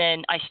 And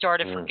then I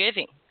started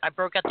forgiving. I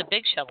broke out the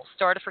big shovel,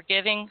 started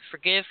forgiving,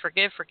 forgive.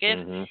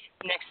 Mm-hmm.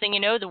 Next thing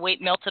you know, the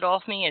weight melted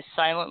off me as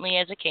silently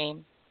as it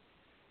came.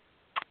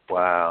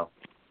 Wow.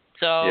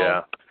 So,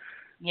 yeah.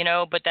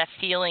 But that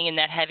feeling and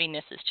that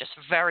heaviness is just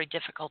very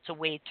difficult to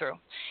wade through.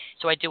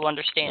 So I do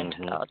understand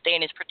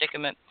Dana's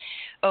predicament.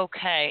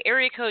 Okay,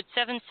 area code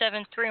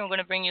 773, I'm going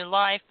to bring you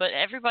live, but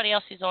everybody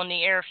else is on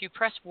the air. If you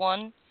press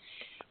 1,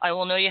 I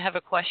will know you have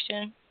a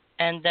question,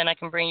 and then I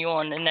can bring you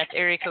on, and that's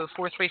area code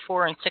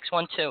 434 and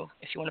 612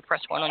 if you want to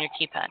press 1 on your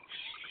keypad.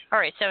 All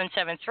right,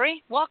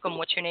 773, welcome.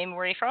 What's your name?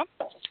 Where are you from?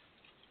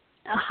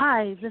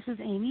 Hi, this is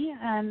Amy,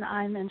 and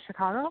I'm in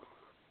Chicago.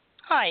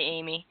 Hi,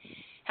 Amy.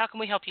 How can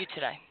we help you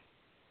today?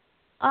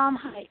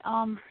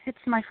 Hi. It's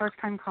my first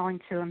time calling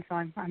too, and so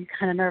I'm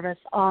kind of nervous.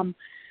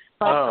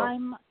 But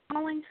I'm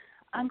calling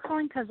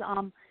because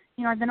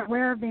I've been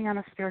aware of being on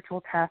a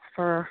spiritual path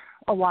for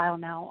a while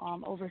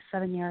now, over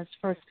 7 years.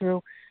 First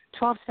through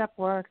 12-step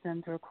work,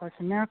 then through A Course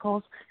in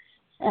Miracles,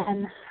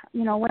 and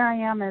where I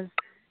am is,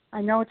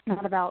 I know it's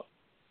not about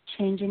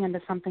changing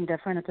into something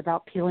different. It's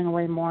about peeling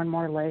away more and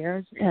more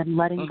layers and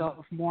letting go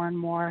of more and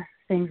more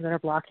things that are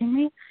blocking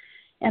me.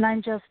 And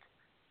I'm just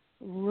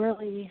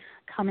really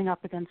coming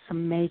up against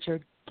some major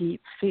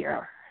deep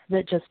fear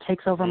that just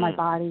takes over my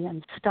body,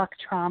 and stuck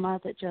trauma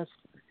that just,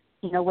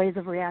 ways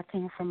of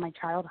reacting from my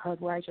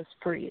childhood where I just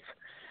freeze.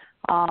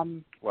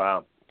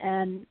 Wow.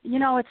 And,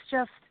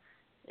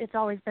 it's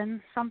always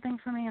been something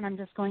for me, and I'm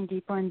just going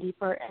deeper and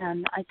deeper,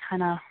 and I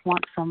kind of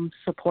want some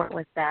support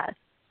with that.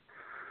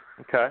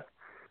 Okay.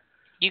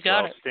 You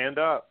got it. Stand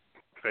up.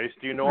 Face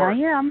due north. I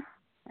am.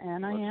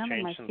 And Let's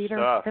and my some feet stuff.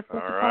 are hip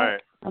width All apart.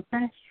 right.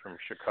 Okay. It's from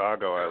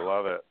Chicago. I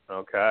love it.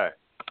 Okay.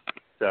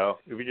 So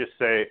if you just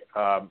say,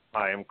 I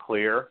am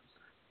clear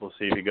We'll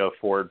see if you go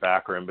forward,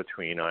 back, or in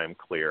between. I am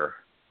clear.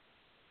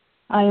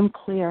 I am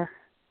clear.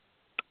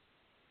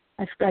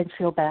 I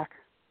feel back.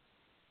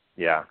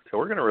 Yeah, so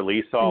we're going to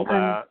release all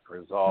that,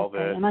 resolve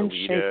it, and I'm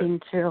delete shaking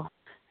it. Too.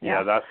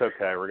 Yeah, that's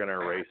okay. We're going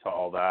to erase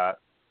all that,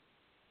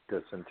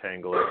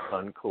 disentangle it,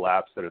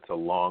 uncollapse it. It's a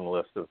long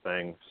list of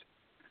things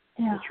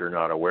that you're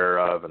not aware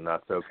of, and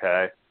that's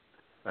okay.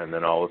 And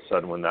then all of a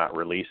sudden when that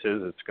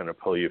releases, it's going to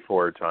pull you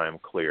forward to I am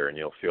clear, and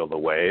you'll feel the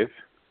wave.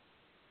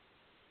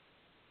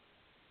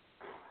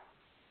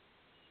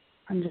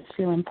 I'm just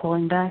feeling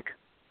pulling back.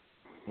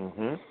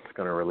 It's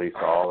going to release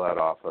all that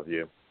off of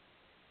you.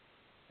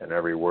 And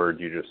every word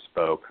you just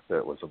spoke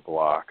that was a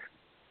block.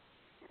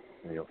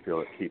 And you'll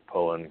feel it keep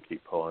pulling,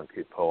 keep pulling,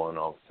 keep pulling.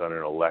 All of a sudden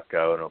it'll let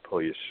go and it'll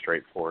pull you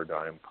straight forward to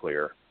I am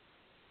clear.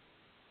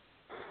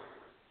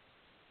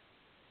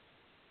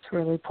 It's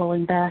really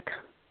pulling back.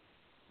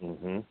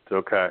 It's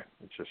okay.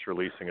 It's just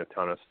releasing a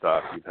ton of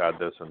stuff. You've had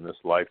this in this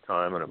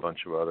lifetime and a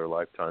bunch of other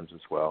lifetimes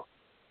as well.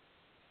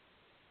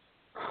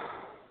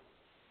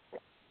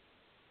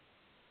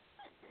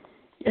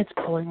 It's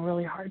pulling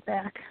really hard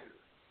back.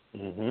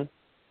 Just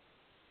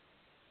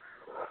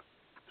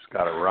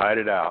got to ride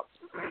it out.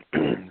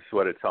 That's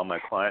what I tell my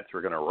clients.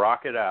 We're going to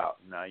rock it out.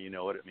 Now you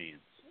know what it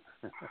means.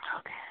 Okay.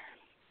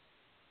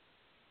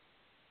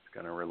 It's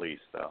going to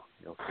release, though.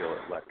 You'll feel it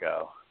let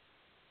go.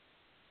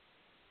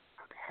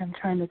 Okay, I'm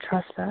trying to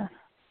trust that.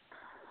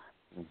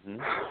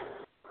 And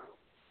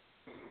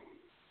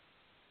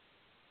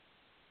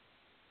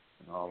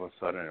all of a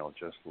sudden it'll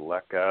just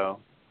let go,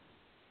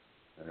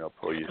 and it'll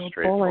pull you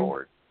straight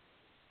forward.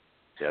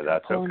 Yeah,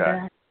 that's okay.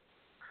 Back.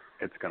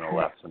 It's going to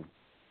lessen.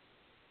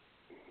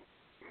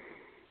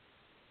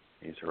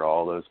 These are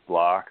all those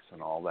blocks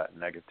and all that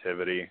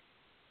negativity.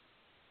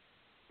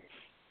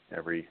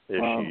 Every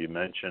issue you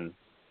mentioned.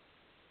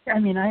 I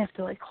mean, I have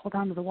to hold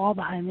on to the wall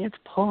behind me. It's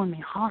pulling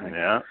me hard.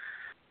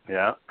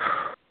 Yeah.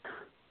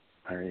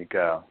 There you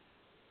go.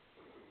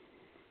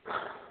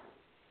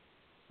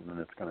 And then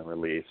it's going to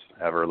release.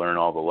 Have her learn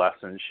all the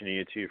lessons she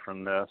needed to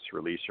from this.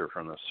 Release her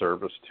from the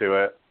service to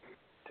it.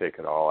 Take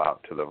it all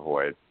out to the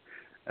void.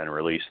 And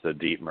release the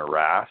deep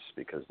morass,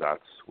 because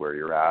that's where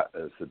you're at,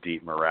 is the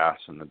deep morass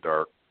in the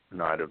dark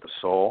night of the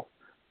soul.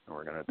 And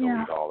we're going to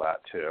delete all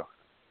that too.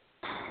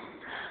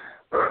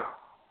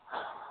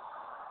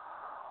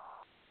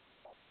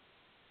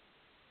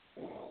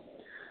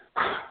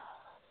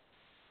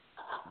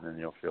 And then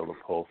you'll feel the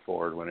pull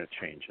forward when it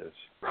changes.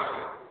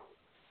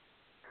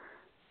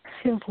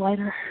 Feels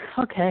lighter.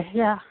 Okay,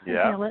 I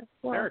feel it.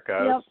 Well, there it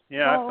goes.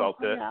 I felt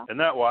it. Isn't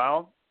that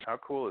wild? How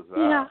cool is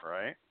that,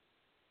 right?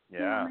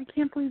 Yeah. I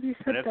can't believe you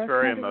said that. And it's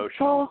very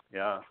emotional.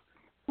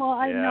 Well,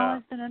 I know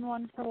I've been in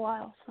one for a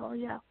while, so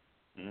yeah.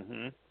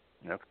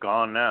 That's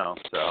gone now,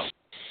 so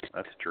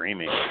that's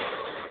dreamy.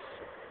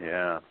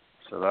 Yeah.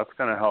 So that's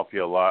going to help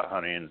you a lot,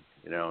 honey. And,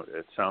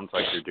 it sounds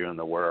like you're doing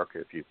the work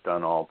if you've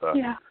done all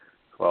the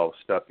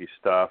 12-steppy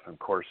stuff and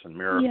Course in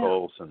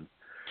Miracles and,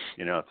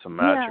 it's a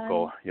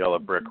magical yellow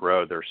brick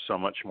road. There's so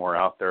much more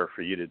out there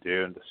for you to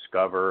do and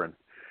discover and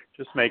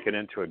just make it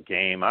into a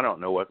game. I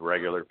don't know what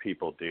regular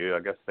people do.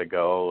 I guess they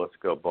go, let's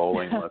go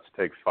bowling, let's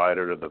take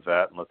Fido to the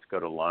vet, and let's go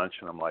to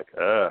lunch. And I'm like,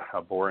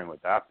 how boring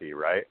would that be,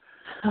 right?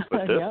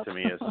 But this to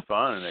me is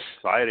fun and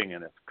exciting,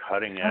 and it's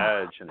cutting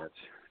edge, and it's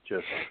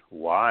just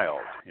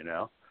wild,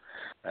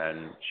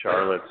 And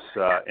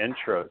Charlotte's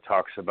intro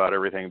talks about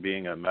everything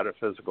being a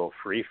metaphysical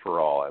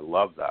free-for-all. I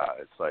love that.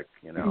 It's like,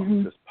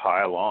 just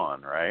pile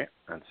on, right,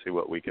 and see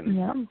what we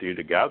can do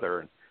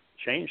together and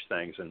change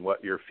things. And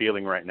what you're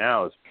feeling right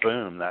now is,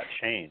 boom, that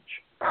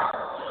change.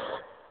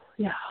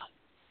 Yeah.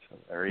 So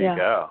there you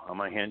go. I'm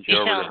going to hand you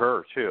over to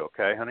her, too,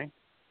 okay, honey?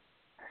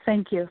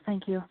 Thank you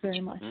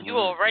very much. You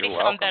already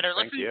sound better.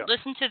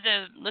 Listen to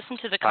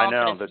the confidence.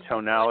 I know the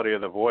tonality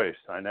of the voice.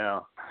 I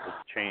know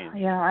it's changed.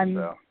 Yeah,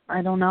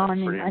 I don't know. I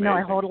mean, I know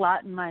I hold a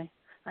lot in my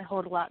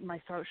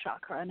throat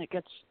chakra, and it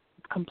gets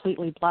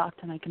completely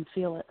blocked, and I can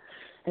feel it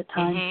at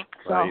times.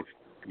 So well,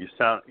 you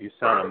sound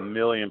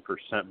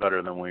 1,000,000%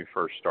 better than when we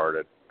first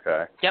started.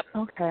 Okay. Yep.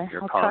 Okay.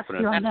 Your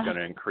confidence is going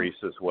to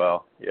increase as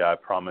well. Yeah, I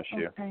promise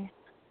you. Okay.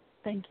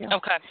 Thank you.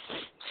 Okay.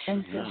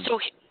 Thank you.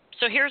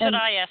 So here's what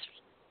I asked.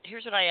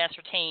 Here's what I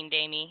ascertained,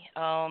 Amy.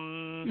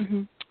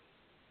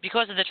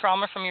 Because of the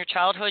trauma from your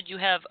childhood, you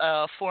have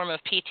a form of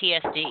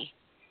PTSD.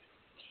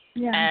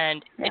 Yeah.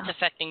 And it's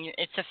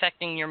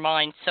affecting your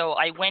mind. So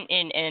I went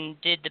in and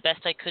did the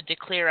best I could to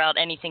clear out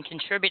anything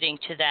contributing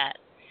to that,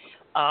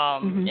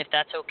 if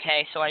that's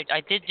okay. So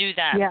I did do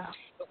that. Yeah.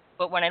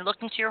 But when I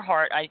looked into your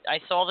heart, I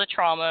saw the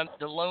trauma,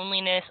 the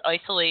loneliness,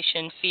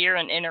 isolation, fear,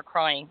 and inner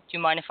crying. Do you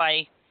mind if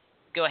I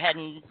go ahead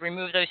and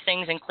remove those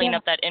things and clean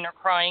up that inner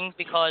crying?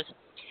 Because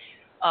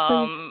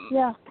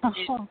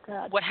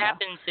what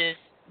happens is,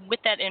 with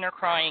that inner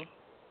crying,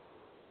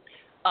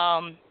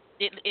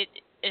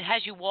 it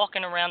has you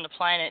walking around the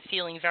planet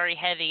feeling very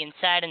heavy and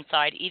sad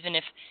inside, even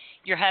if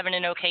you're having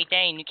an okay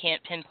day and you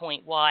can't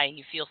pinpoint why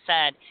you feel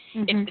sad.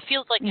 It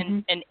feels like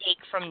an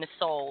ache from the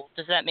soul.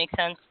 Does that make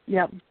sense?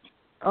 Yep.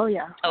 Oh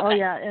yeah. Okay. Oh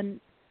yeah. And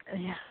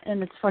Yeah,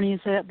 and it's funny you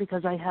say it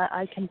because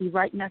I can be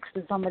right next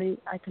to somebody.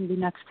 I can be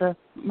next to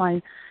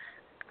my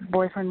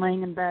boyfriend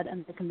laying in bed,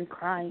 and they can be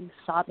crying,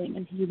 sobbing,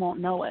 and he won't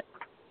know it.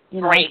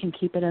 You know, right. I can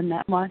keep it in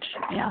that much.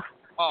 Yeah.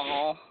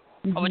 Oh.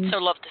 I would so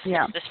love to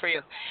fix this for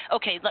you.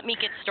 Okay, let me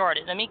get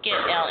started. Let me get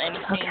out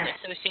anything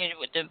associated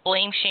with the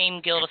blame,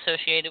 shame, guilt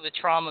associated with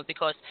trauma,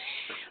 because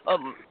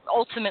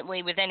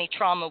ultimately with any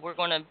trauma, we're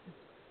going to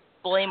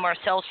blame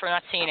ourselves for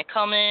not seeing it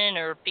coming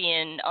or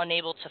being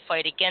unable to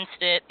fight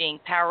against it, being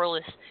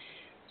powerless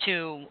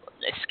to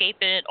escape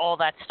it, all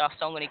that stuff.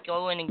 So I'm going to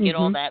go in and get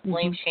all that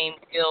blame, shame,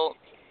 guilt,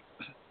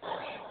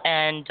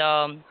 and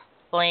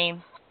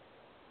blame,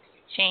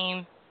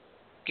 shame,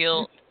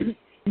 guilt, and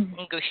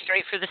go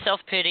straight for the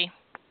self-pity.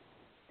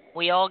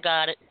 We all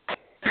got it.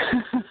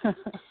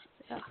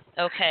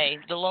 Okay,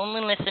 the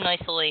loneliness and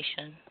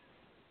isolation.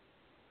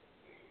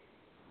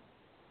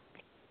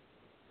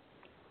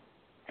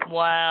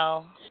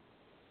 Wow.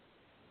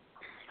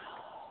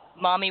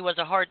 Mommy was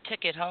a hard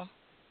ticket, huh?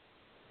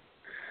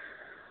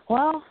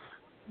 Well,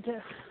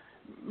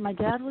 my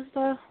dad was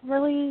the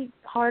really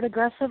hard,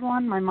 aggressive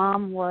one. My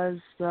mom was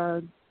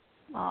the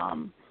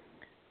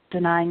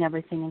denying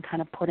everything and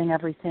kind of putting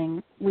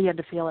everything. We had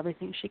to feel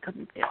everything she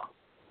couldn't feel,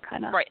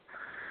 kind of. Right.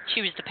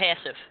 She was the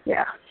passive.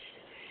 Yeah.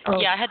 Oh.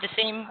 Yeah, I had the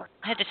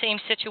same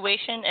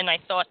situation, and I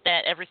thought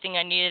that everything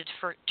I needed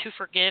to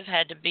forgive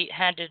had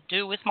to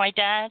do with my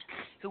dad,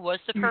 who was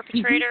the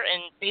perpetrator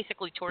and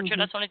basically tortured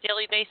us on a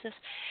daily basis.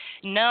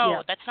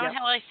 No, that's not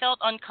how I felt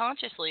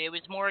unconsciously. It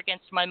was more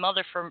against my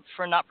mother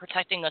for not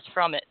protecting us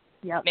from it.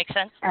 Yep. Make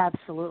sense?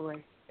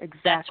 Absolutely.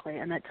 Exactly.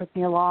 And it took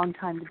me a long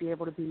time to be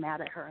able to be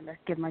mad at her and to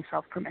give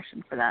myself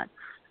permission for that.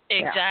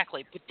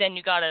 Exactly. But then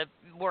you got to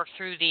work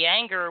through the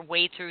anger,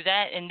 wade through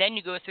that, and then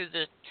you go through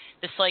the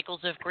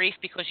cycles of grief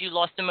because you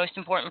lost the most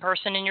important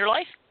person in your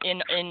life,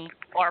 in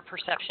our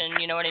perception,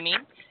 you know what I mean?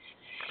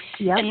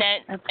 Yeah.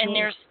 And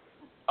there's,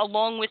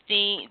 along with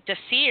the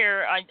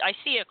fear, I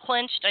see a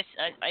clenched,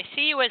 I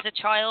see you as a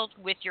child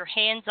with your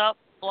hands up,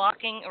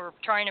 blocking or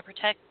trying to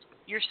protect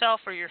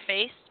yourself or your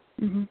face.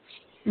 And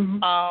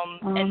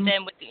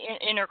then with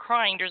the inner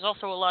crying, there's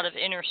also a lot of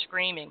inner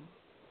screaming.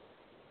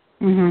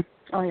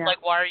 Oh yeah.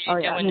 Like, why are you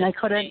doing this? I mean, I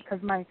couldn't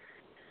because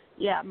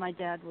my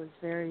dad was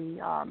very,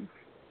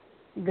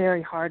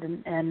 very hard,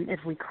 and if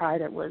we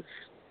cried, it was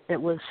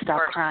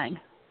stop crying,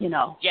 you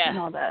know. Yeah. And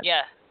all that.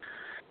 Yeah.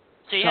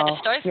 So you had to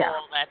stifle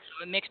all that.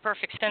 So it makes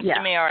perfect sense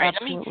to me. All right.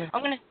 Absolutely.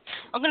 I'm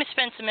gonna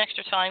spend some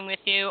extra time with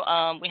you.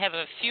 We have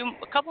a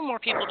couple more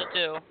people to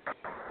do.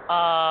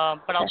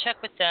 But I'll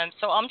check with them.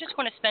 So I'm just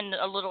going to spend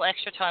a little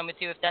extra time with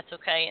you, if that's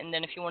okay. And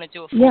then if you want to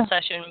do a full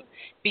session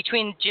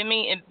between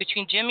Jimmy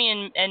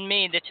and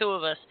me, the two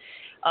of us,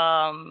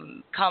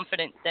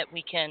 confident that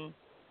we can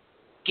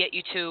get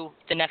you to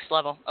the next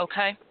level.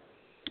 Okay?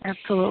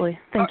 Absolutely.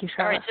 Thank you,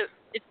 Charlotte. All right.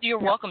 So you're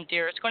welcome,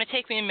 dear. It's going to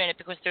take me a minute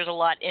because there's a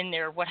lot in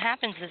there. What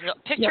happens is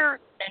picture,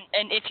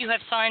 and if you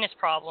have sinus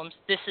problems,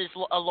 this is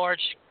a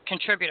large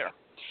contributor.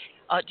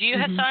 Do you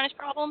have sinus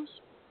problems?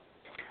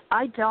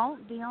 I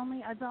don't.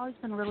 I've always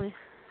been really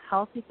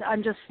healthy.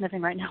 I'm just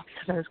sniffing right now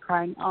because I was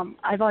crying.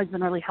 I've always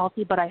been really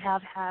healthy, but I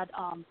have had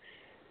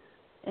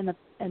in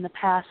the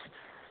past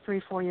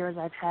 3-4 years,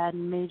 I've had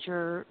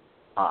major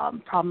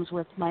problems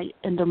with my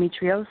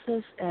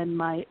endometriosis and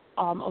my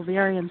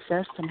ovarian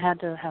cyst, and had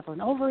to have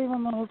an ovary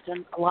removed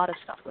and a lot of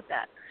stuff with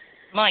that.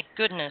 My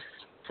goodness.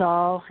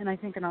 So, and I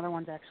think another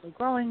one's actually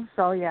growing.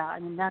 So yeah, I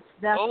mean that's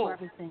where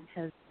everything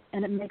has.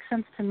 And it makes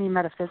sense to me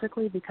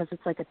metaphysically because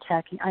it's like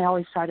attacking. I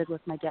always sided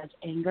with my dad's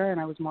anger, and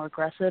I was more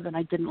aggressive, and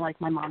I didn't like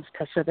my mom's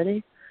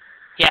passivity.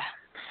 Yeah.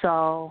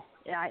 So,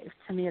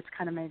 to me, it's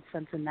kind of made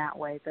sense in that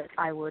way that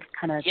I would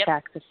kind of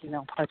attack the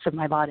female parts of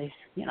my body,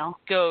 you know.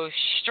 Go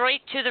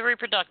straight to the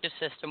reproductive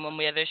system when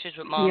we have issues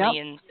with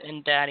mommy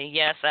and daddy.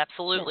 Yes,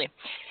 absolutely.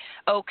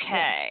 Yeah.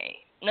 Okay.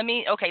 Let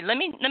me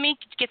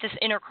get this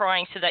inner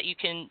crying so that you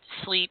can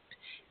sleep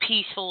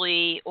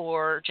peacefully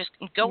or just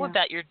go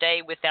about your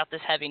day without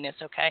this heaviness,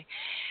 okay?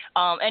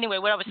 Anyway,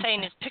 what I was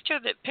saying is picture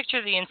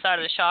the inside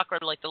of the chakra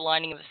like the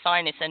lining of a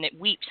sinus, and it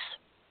weeps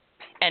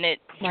and it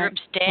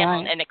drips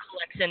down and it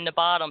collects in the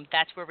bottom.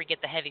 That's where we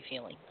get the heavy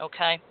feeling,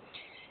 okay?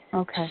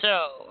 Okay.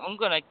 So I'm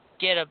going to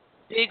get a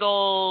big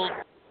old,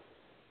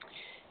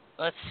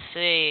 let's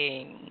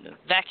see,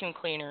 vacuum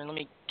cleaner. Let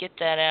me get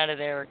that out of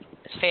there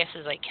as fast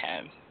as I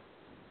can.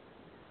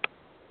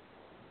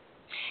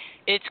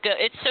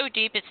 It's so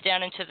deep, it's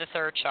down into the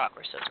third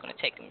chakra, so it's going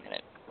to take a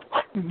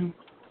minute.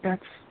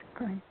 That's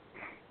great.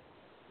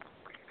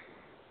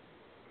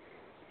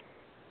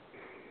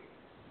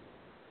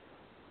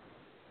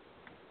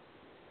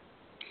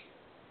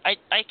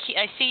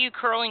 I see you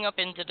curling up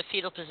into the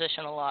fetal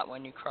position a lot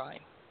when you cry.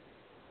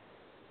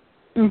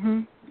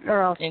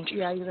 Or else,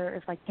 either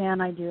if I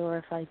can, I do,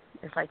 or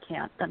if I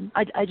can't, then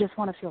I just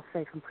want to feel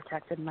safe and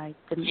protected, and I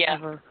didn't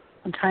ever.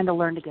 I'm trying to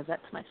learn to give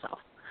that to myself.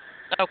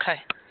 Okay.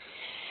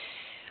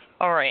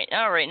 All right.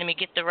 Let me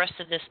get the rest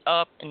of this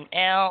up and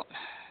out.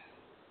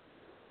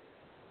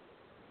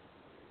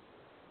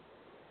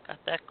 Got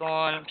that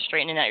going. I'm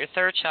straightening out your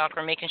third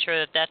chakra, making sure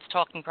that that's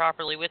talking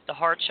properly with the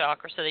heart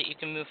chakra so that you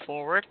can move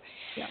forward.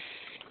 Yeah.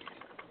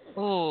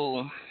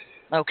 Ooh.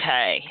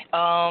 Okay.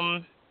 Yeah,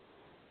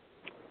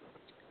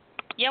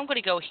 I'm going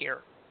to go here.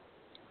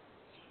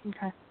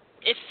 Okay.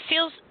 It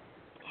feels.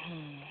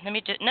 Let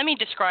me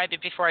describe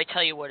it before I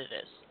tell you what it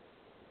is.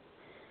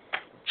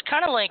 It's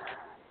kind of like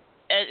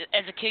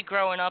as a kid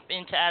growing up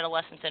into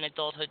adolescence and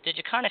adulthood. Did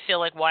you kind of feel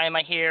like, why am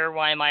I here?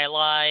 Why am I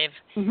alive?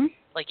 Mhm.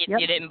 Like you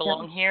didn't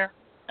belong here?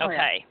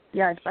 Okay. Oh,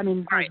 yeah. I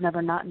mean, I've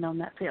never not known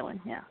that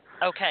feeling. Yeah.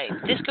 Okay.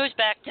 This goes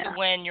back to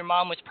when your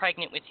mom was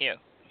pregnant with you.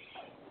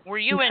 Were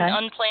you in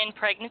unplanned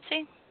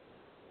pregnancy?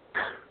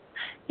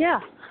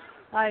 Yeah.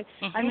 I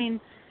mean,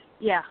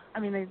 yeah. I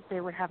mean, they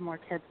would have more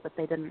kids, but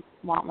they didn't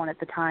want one at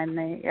the time.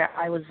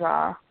 I was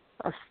a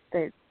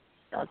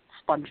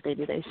sponge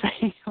baby, they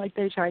say. Like,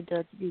 they tried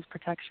to use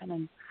protection,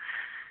 and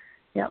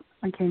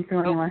I came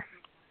through anyway.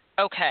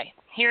 Okay.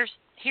 Here's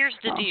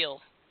the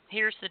deal.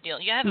 Here's the deal.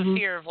 You have a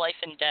fear of life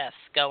and death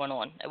going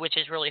on, which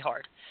is really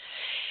hard.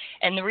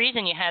 And the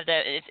reason you have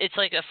that, it's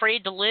like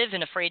afraid to live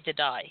and afraid to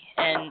die.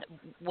 And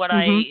what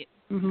I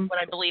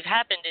believe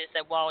happened is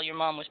that while your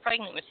mom was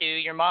pregnant with you,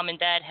 your mom and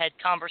dad had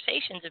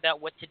conversations about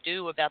what to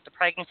do about the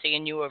pregnancy,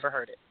 and you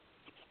overheard it.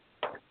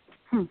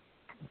 Does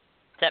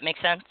that make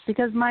sense?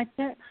 Because my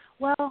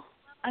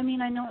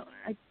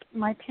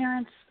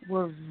parents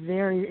were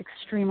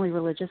extremely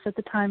religious at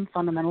the time,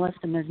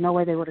 fundamentalist, and there's no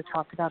way they would have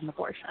talked about an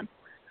abortion.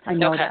 I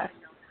know that.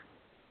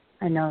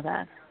 I know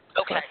that.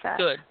 Okay,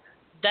 good.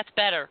 That's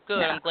better.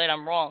 Good. Yeah. I'm glad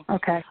I'm wrong.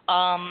 Okay.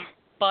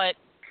 But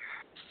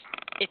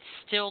it's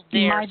still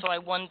there, so I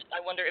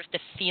wonder if the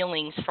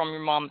feelings from your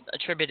mom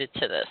attributed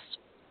to this.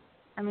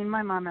 I mean,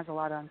 my mom has a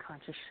lot of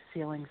unconscious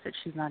feelings that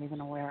she's not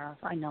even aware of.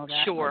 I know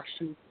that. Sure.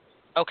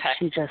 Like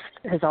she just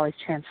has always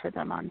transferred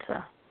them onto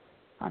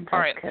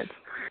kids.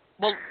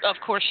 Well, of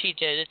course she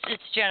did.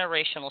 It's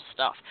generational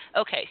stuff.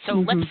 Okay,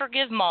 so let's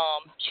forgive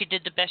Mom. She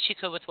did the best she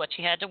could with what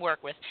she had to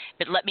work with.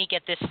 But let me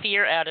get this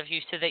fear out of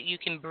you so that you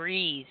can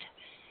breathe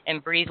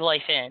and breathe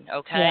life in,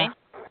 okay?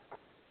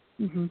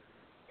 Yeah.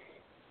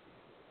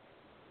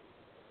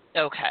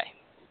 Okay.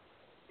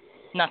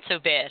 Not so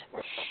bad.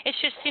 It's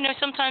just,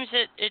 sometimes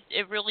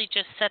it really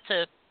just sets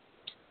a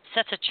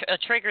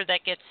trigger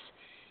that gets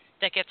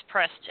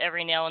pressed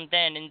every now and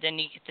then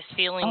you get this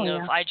feeling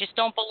of, I just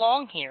don't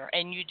belong here,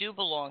 and you do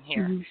belong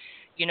here.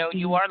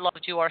 You are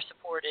loved, you are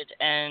supported,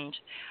 and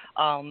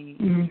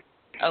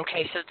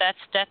okay, so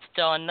that's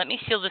done. Let me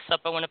seal this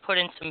up. I want to put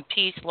in some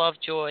peace, love,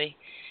 joy.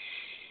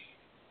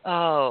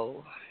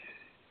 Oh,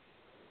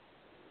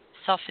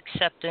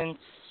 self-acceptance.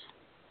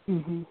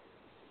 And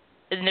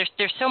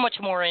there's so much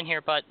more in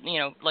here, but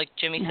like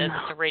Jimmy says,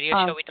 it's a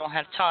radio show. We don't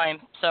have time.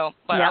 So,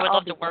 but I would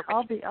love to work.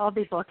 I'll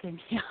be booking.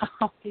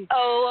 Okay,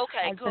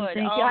 good.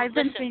 I've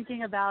been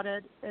thinking about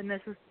it, and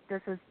this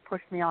has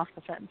pushed me off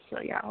the fence. So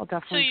I'll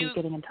definitely be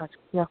getting in touch.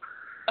 Yeah.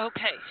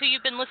 Okay, so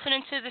you've been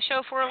listening to the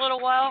show for a little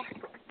while.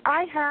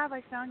 I have.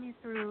 I found you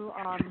through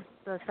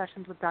the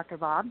sessions with Dr.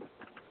 Bob,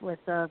 with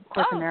the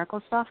Course in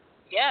Miracles stuff.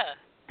 Yeah.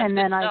 And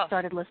then I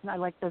started listening. I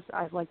like this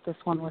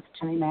one with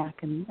Jimmy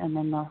Mack, and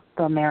then the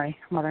Mother Mary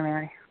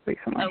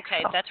recently.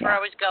 Okay, that's where I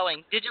was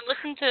going. Did you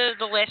listen to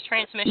the last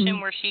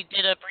transmission where she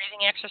did a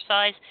breathing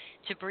exercise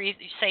to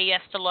say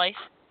yes to life?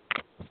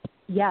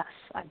 Yes,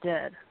 I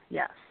did.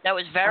 Yes. That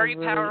was very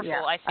powerful.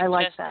 Yeah. I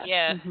like that.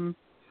 Yeah.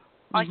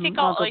 I think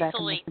I'll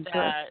isolate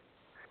that.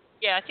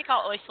 Yeah, I think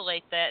I'll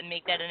isolate that and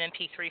make that an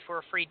MP3 for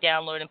a free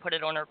download and put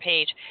it on our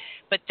page.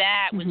 But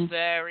that was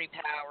very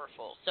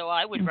powerful. So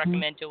I would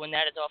recommend doing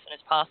that as often as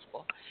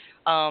possible.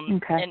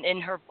 And in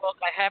her book,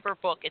 I have her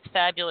book. It's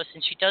fabulous,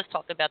 and she does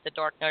talk about the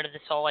dark night of the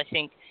soul. I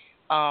think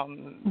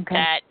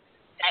that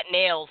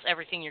nails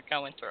everything you're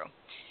going through.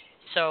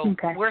 So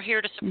we're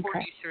here to support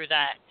you through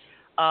that.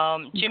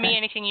 Jimmy,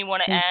 anything you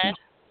want to add?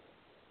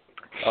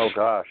 Oh,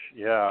 gosh,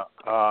 yeah.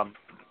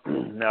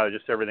 No,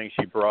 just everything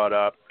she brought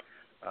up.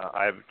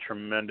 I have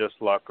tremendous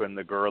luck in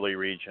the girly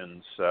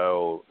region,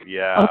 so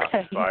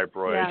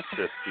fibroids,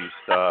 cysty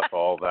stuff,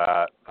 all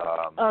that.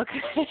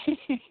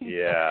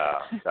 Yeah,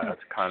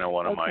 that's kind of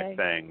one of my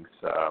things.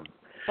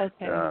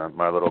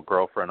 My little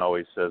girlfriend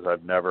always says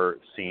I've never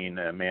seen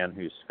a man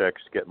who's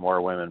fixed get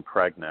more women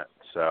pregnant.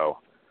 So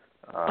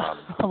I've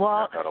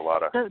got a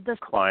lot of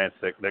clients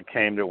that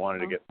came to wanted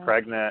to get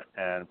pregnant,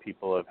 and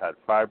people have had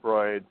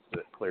fibroids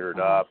that cleared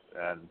up,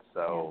 and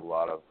so a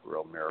lot of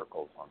real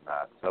miracles on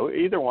that. So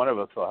either one of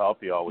us will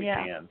help you all we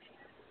can.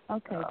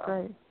 Okay,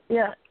 great.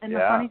 Yeah, and the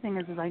funny thing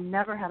is I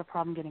never had a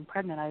problem getting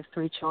pregnant. I have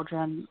 3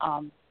 children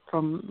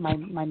from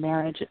my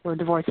marriage. We're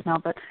divorced now,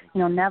 but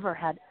never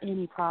had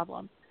any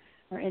problem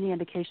or any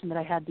indication that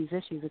I had these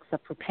issues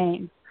except for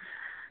pain.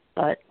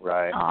 But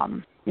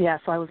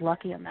so I was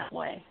lucky in that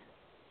way.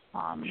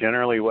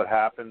 Generally what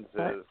happens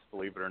is,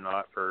 believe it or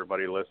not, for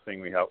everybody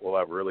listening, we'll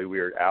have really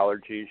weird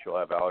allergies. You'll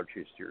have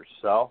allergies to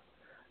yourself.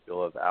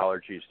 You'll have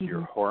allergies to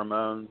your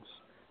hormones.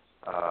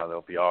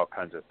 There'll be all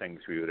kinds of things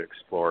we would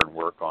explore and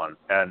work on.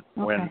 And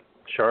when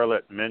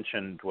Charlotte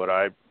mentioned what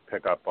I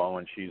pick up on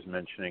when she's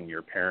mentioning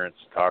your parents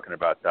talking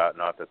about that.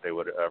 Not that they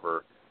would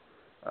ever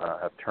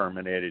have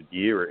terminated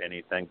you or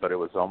anything, but it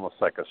was almost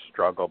like a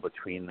struggle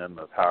between them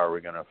of how are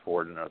we going to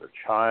afford another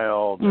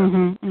child.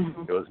 And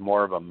it was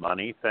more of a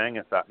money thing,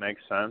 if that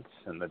makes sense,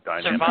 and the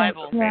dynamic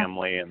of the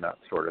family and that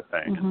sort of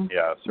thing.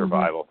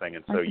 Survival thing.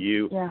 And so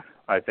you,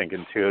 I think,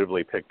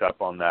 intuitively picked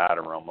up on that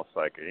and were almost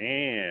like,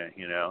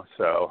 you know,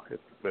 so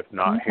if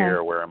not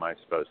here, where am I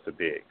supposed to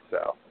be?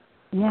 So,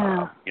 you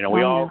know,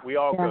 we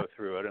all go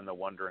through it and the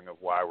wondering of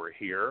why we're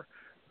here.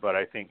 But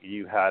I think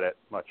you had it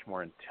much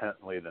more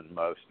intently than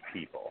most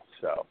people.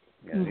 So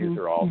these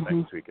are all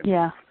things we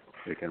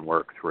can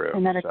work through.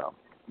 And that so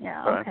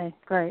okay,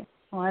 great.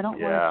 Well, I don't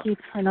want to keep.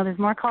 I know there's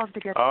more calls to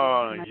get.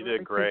 Oh, you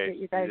did great.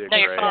 You guys. No,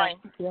 you're fine.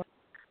 Thank you.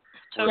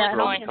 Totally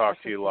fine. To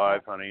talk to you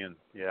live, honey, and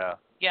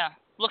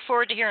look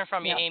forward to hearing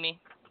from you, Amy.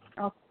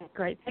 Okay,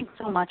 great. Thanks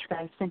so much,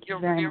 guys. Thank you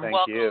very much. You're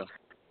welcome. You.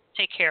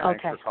 Take care.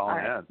 Thanks for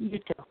calling in. You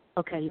too.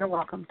 Okay, you're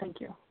welcome. Thank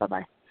you.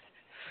 Bye-bye.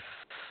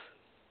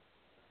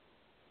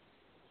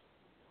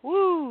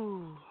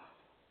 Woo.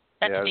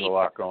 That's there's deep. a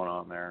lot going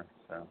on there.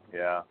 So,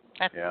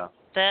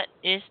 That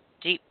is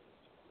deep.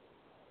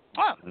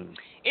 Oh,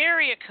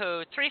 area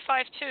code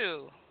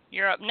 352.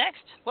 You're up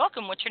next.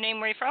 Welcome. What's your name?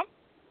 Where are you from?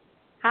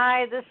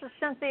 Hi, this is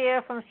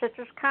Cynthia from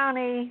Citrus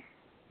County.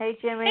 Hey,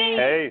 Jimmy.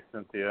 Hey,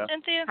 Cynthia.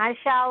 Hi,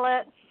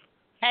 Charlotte.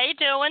 How you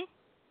doing?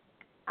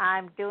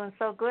 I'm doing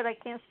so good, I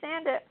can't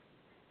stand it.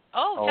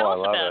 Oh, tell us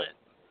about it.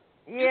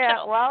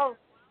 Yeah, well,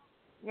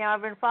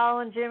 I've been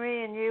following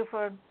Jimmy and you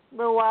for a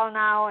little while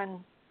now and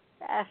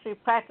actually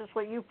practice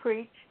what you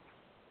preach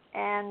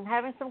and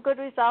having some good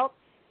results.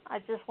 I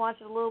just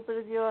wanted a little bit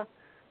of your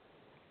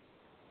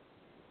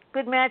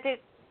good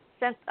magic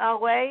sent our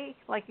way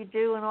like you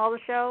do in all the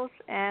shows,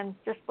 and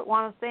just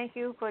want to thank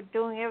you for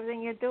doing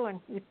everything you're doing.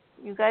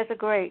 You guys are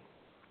great.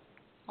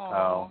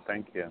 Oh,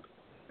 thank you.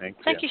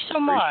 Thank you so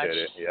much.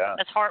 Appreciate it. Yeah.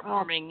 That's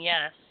heartwarming,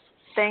 yes.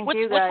 Thank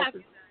you guys.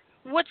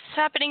 What's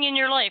happening in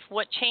your life?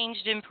 What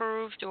changed,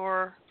 improved,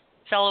 or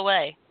fell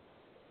away?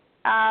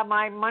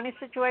 My money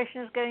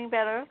situation is getting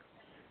better.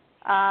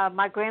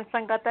 My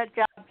grandson got that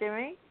job,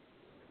 Jimmy.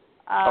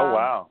 Oh,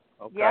 wow.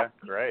 Okay, yep.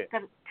 Great.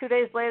 2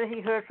 days later,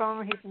 he heard from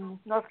him. He's in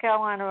North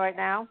Carolina right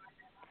now.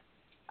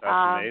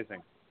 That's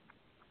amazing.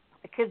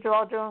 The kids are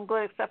all doing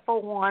good except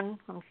for one.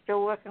 I'm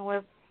still working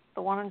with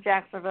the one in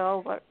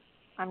Jacksonville, but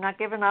I'm not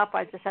giving up.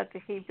 I just have to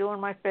keep doing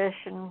my fish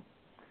and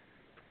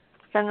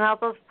sending out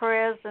those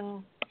prayers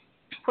and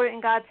put it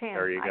in God's hands.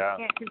 There you go. I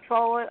can't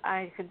control it.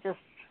 I could just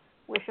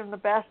wish him the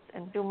best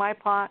and do my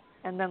part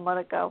and then let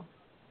it go.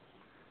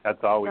 That's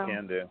all we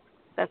can do.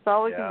 That's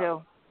all we can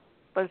do.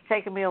 But it's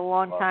taken me a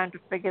long time to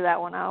figure that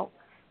one out.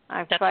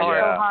 I've tried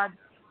so hard.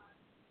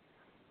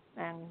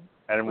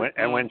 And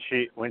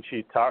when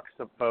she talks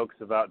to folks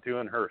about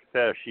doing her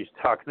fish, she's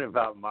talking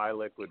about My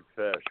Liquid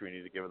Fish. We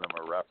need to give them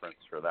a reference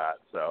for that.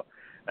 So,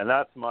 and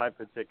that's my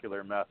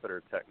particular method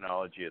or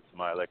technology. It's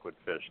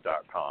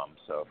myliquidfish.com.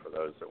 So for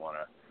those that want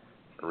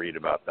to read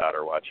about that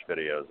or watch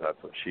videos, that's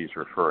what she's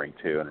referring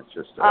to, and it's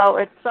just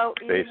it's so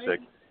basic.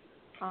 Easy.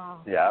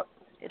 Oh. Yeah.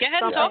 Go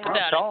ahead and talk about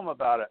it. Tell them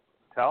about it.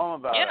 Tell them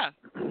about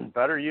it.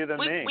 Better you than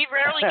me. We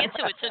rarely get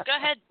to it, so go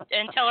ahead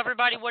and tell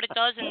everybody what it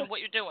does and what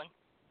you're doing.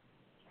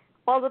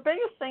 Well, the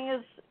biggest thing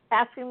is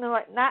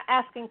not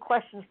asking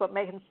questions, but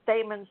making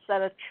statements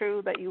that are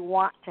true that you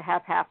want to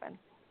have happen.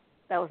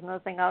 That was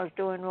another thing I was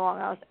doing wrong.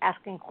 I was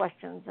asking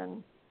questions,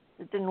 and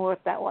it didn't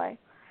work that way.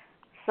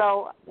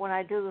 So when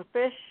I do the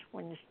fish,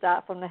 when you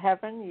start from the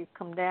heaven, you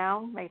come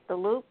down, make the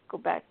loop, go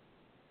back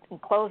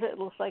and close it. It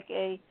looks like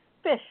a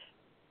fish.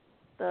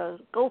 The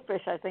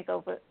goldfish, I think,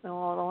 of it, the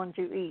ones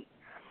you eat.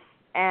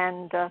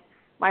 And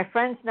my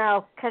friends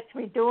now catch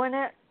me doing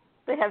it.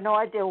 They have no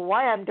idea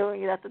why I'm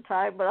doing it at the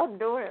time, but I'm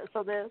doing it.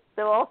 So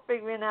they're all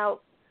figuring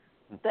out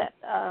that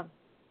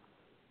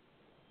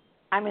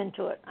I'm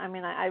into it. I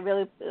mean, I've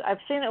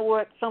seen it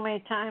work so many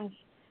times,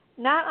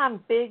 not on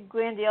big,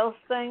 grandiose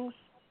things,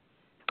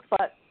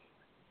 but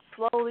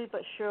slowly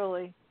but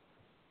surely.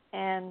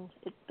 And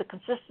the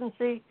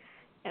consistency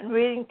and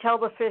reading Tell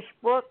the Fish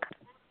book.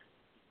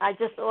 I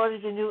just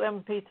ordered a new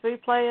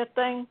MP3 player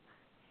thing.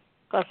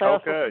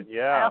 Good,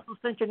 yeah. I also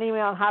sent you an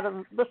email on how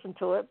to listen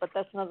to it, but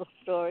that's another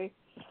story.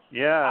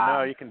 Yeah,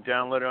 no, you can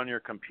download it on your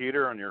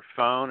computer, on your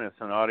phone. It's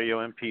an audio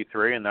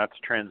MP3, and that's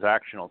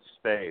transactional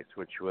space,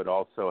 which would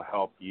also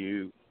help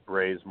you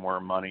raise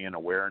more money and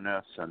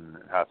awareness, and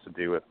it has to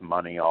do with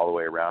money all the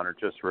way around, or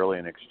just really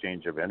an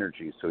exchange of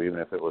energy. So even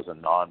if it was a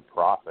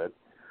non-profit,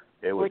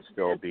 it would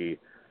still be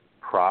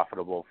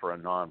profitable for a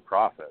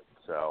non-profit.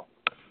 So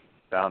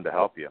bound to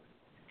help you.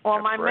 Well,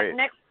 my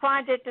next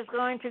project is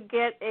going to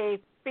get a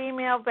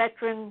female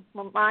veteran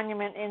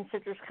monument in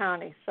Citrus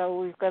County. So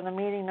we've got a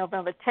meeting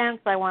November 10th.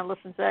 I want to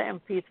listen to that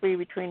MP3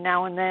 between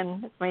now and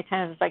then as many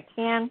times as I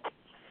can.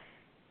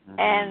 Mm-hmm.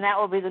 And that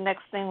will be the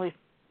next thing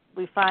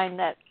we find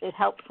that it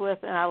helps with,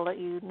 and I'll let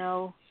you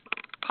know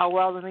how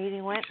well the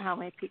meeting went, how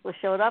many people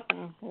showed up,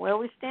 and where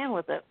we stand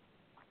with it.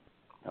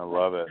 I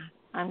love it.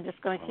 I'm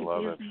just going to keep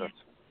using it.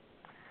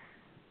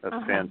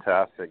 That's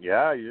fantastic.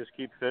 Yeah, you just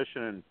keep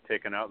fishing and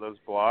taking out those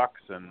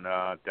blocks and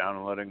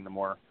downloading the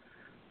more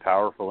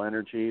powerful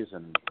energies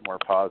and more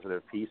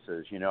positive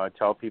pieces. You know, I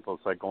tell people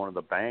it's like going to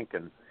the bank,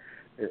 and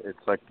it's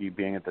like you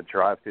being at the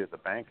drive-thru at the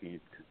bank, and you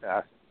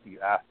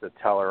ask the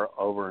teller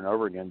over and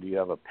over again, do you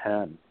have a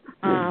pen?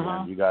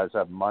 And you guys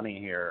have money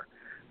here?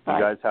 Do you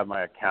guys have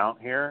my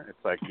account here?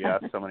 It's like you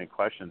ask so many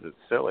questions, it's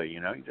silly. You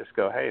know, you just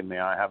go, hey, may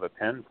I have a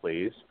pen,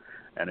 please?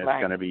 And it's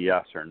going to be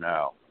yes or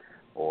no.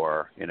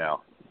 Or, you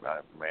know,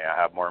 may I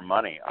have more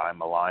money?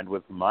 I'm aligned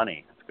with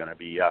money. It's going to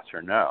be yes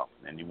or no.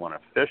 And you want to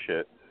fish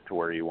it to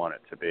where you want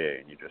it to be.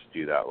 And you just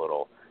do that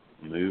little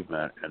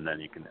movement, and then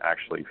you can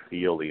actually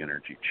feel the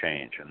energy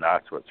change. And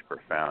that's what's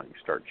profound. You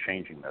start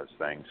changing those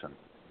things, and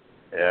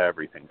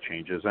everything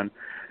changes.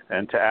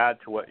 And to add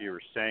to what you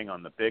were saying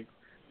on the big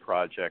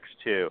projects,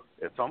 too,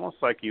 it's almost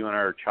like you and I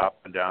are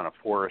chopping down a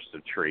forest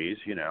of trees.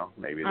 You know,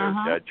 maybe they're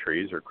dead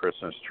trees or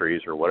Christmas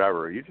trees or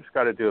whatever. You just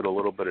got to do it a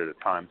little bit at a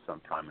time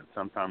sometime. And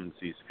sometimes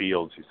these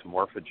fields, these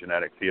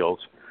morphogenetic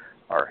fields,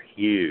 are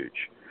huge.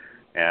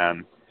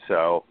 And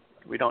so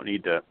we don't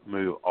need to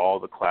move all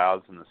the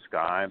clouds in the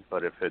sky,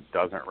 but if it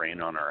doesn't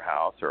rain on our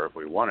house, or if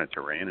we want it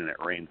to rain and it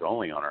rains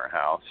only on our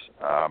house,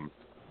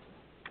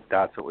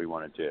 that's what we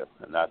want to do.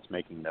 And that's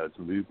making those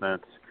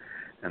movements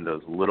and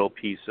those little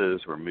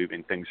pieces. We're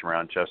moving things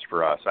around just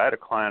for us. I had a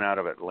client out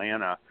of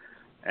Atlanta,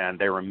 and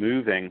they were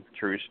moving,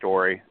 true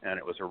story, and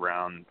it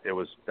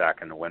was back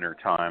in the winter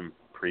time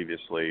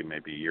previously,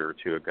 maybe a year or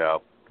two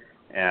ago,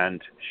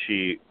 and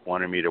she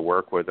wanted me to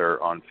work with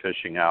her on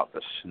fishing out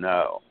the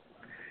snow.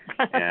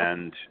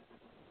 And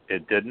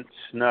it didn't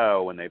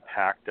snow when they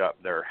packed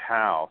up their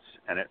house,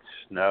 and it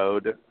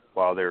snowed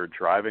while they were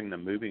driving the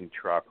moving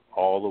truck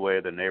all the way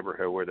to the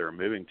neighborhood where they were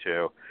moving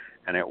to,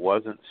 and it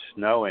wasn't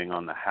snowing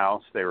on the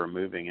house they were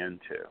moving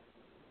into.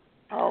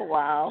 Oh,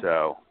 wow.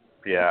 So,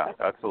 yeah,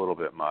 that's a little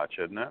bit much,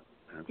 isn't it?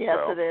 And yes,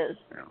 so, it is.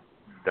 You know,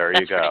 there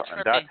you go.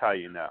 And that's how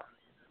you know.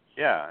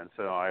 Yeah, and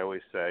so I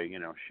always say, you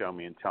know, show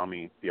me and tell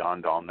me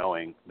beyond all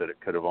knowing that it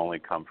could have only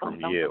come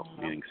from you,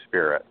 meaning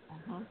spirit.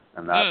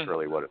 And that's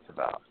really what it's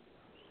about.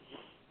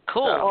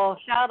 Cool. So, well,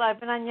 Charlotte, I've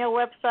been on your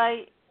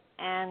website,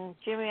 and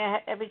Jimmy,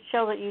 every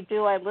show that you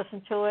do, I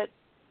listen to it.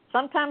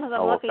 Sometimes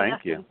I'm lucky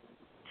enough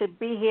to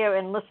be here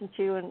and listen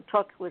to you and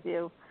talk with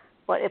you.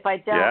 But if I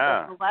don't,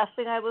 that's the last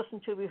thing I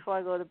listen to before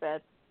I go to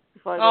bed.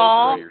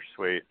 You're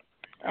sweet.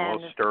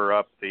 And we'll stir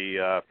up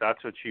if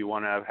that's what you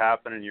want to have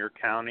happen in your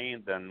county,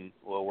 then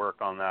we'll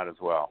work on that as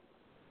well.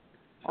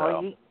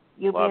 So,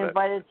 you'll be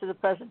invited to the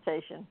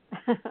presentation.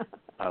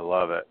 I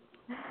love it.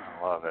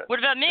 I love it. What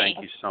about me?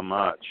 Thank you so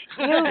much.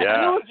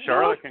 Yeah,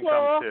 Charlotte can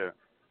come too.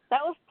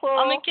 That was plural.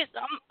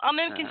 I'm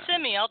in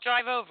Kissimmee. I'll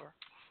drive over.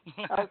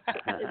 Okay.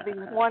 It'd be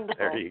wonderful.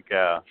 There you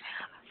go.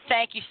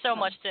 Thank you so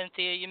much,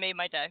 Cynthia. You made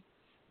my day.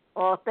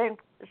 Well,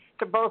 thanks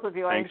to both of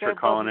you. Thanks for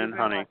calling in,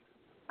 honey.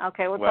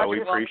 Okay. Well,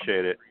 we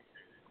appreciate it.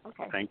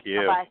 Okay. Thank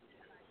you. Bye-bye.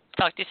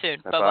 Talk to you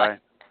soon. Bye-bye.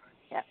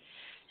 Yeah.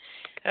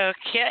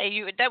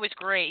 Okay, that was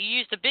great. You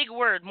used a big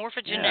word,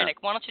 morphogenetic. Yeah.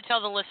 Why don't you tell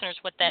the listeners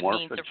what that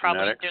means? There's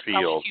probably a few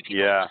people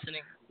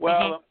listening.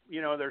 Well,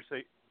 you know,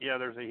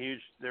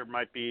 there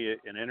might be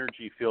an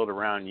energy field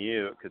around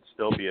you. It could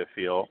still be a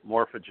field.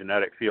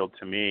 Morphogenetic field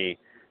to me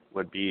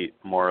would be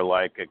more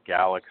like a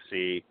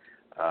galaxy,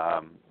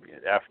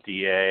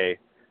 FDA,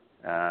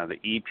 the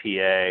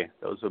EPA.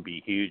 Those would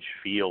be huge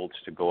fields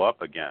to go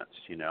up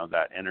against. You know,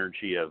 that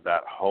energy of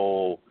that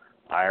whole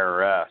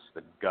IRS,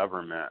 the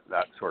government,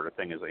 that sort of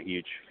thing is a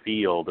huge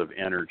field of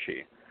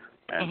energy.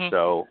 And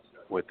so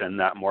within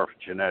that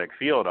morphogenetic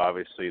field,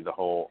 obviously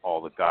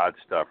all the God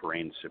stuff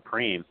reigns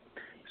supreme.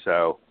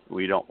 So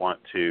we don't want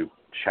to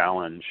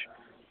challenge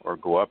or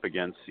go up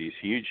against these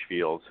huge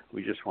fields.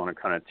 We just want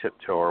to kind of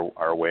tiptoe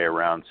our way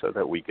around so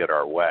that we get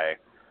our way,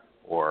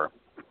 or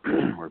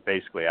we're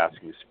basically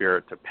asking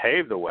Spirit to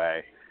pave the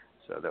way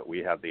so that we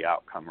have the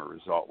outcome or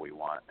result we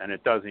want. And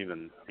it doesn't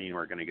even mean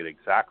we're going to get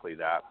exactly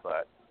that,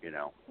 but, you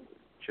know,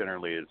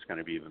 generally it's going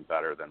to be even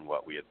better than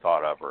what we had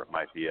thought of, or it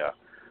might be a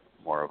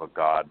more of a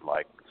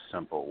God-like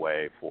simple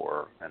way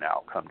for an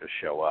outcome to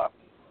show up.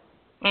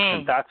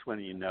 And that's when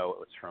you know it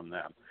was from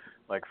them.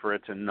 Like for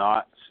it to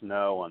not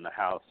snow on the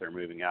house they're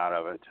moving out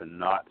of, it to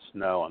not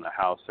snow on the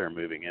house they're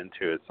moving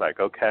into, it's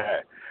like, okay.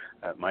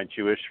 My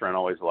Jewish friend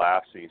always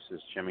laughs, and he says,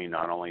 Jimmy,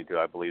 not only do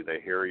I believe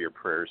they hear your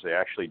prayers, they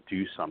actually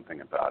do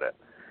something about it.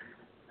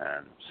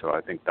 And so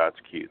I think that's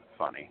cute,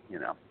 funny, you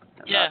know.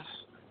 And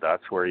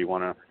that's where you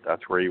want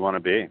to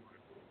be.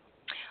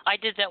 I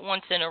did that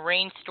once in a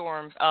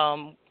rainstorm.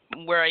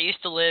 Where I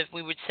used to live,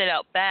 we would sit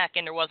out back,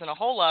 and there wasn't a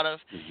whole lot of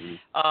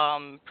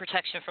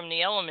protection from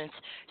the elements.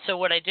 So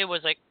what I did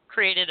was I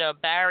created a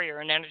barrier,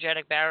 an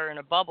energetic barrier and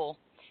a bubble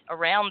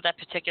around that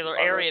particular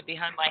area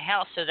behind my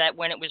house so that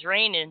when it was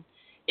raining,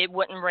 it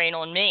wouldn't rain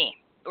on me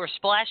or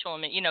splash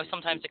on me. You know,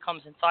 sometimes it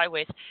comes in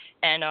sideways.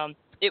 And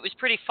it was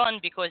pretty fun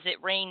because it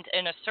rained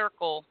in a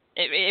circle.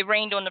 It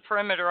rained on the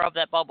perimeter of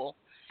that bubble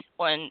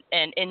and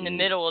in the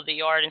middle of the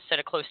yard instead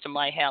of close to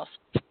my house.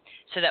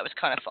 So that was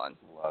kind of fun.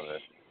 Love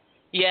it.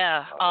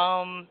 Yeah.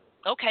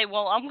 Okay,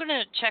 well, I'm going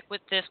to check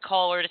with this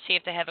caller to see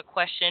if they have a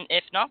question.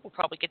 If not, we'll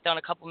probably get done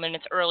a couple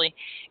minutes early.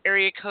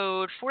 Area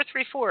code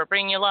 434,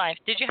 bring you live.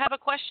 Did you have a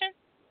question?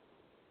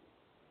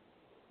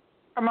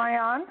 Am I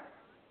on?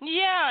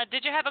 Yeah,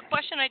 did you have a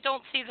question? I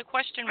don't see the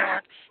question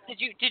mark.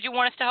 Did you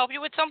want us to help you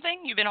with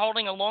something? You've been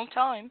holding a long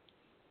time.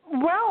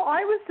 Well,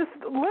 I was just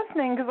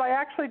listening because I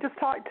actually just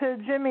talked to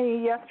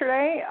Jimmy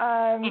yesterday.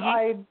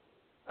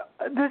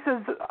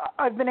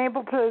 I've been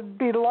able to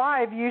be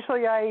live.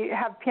 Usually I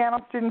have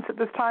piano students at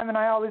this time, and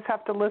I always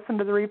have to listen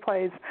to the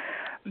replays.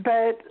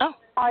 But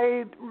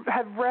I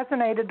have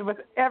resonated with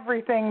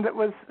everything that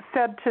was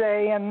said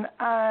today, and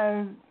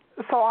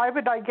so I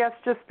would, I guess,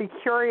 just be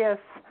curious.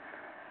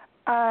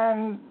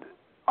 I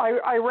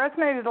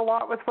resonated a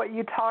lot with what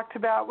you talked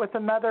about with the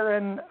mother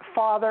and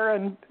father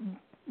and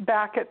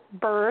back at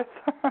birth.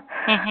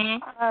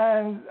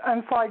 And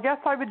so I guess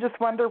I would just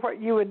wonder what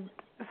you would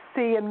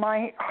see in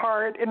my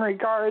heart in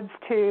regards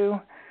to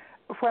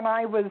when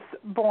I was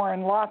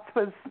born. A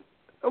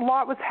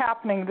lot was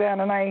happening then,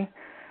 and I'm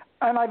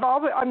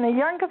the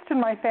youngest in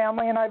my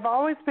family, and I've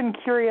always been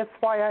curious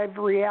why I've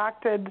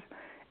reacted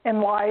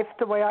in life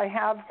the way I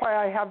have, why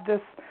I have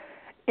this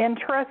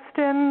interest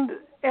in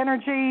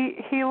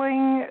energy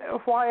healing,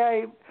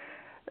 why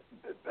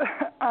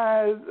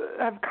I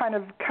have kind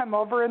of come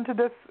over into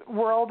this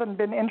world and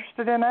been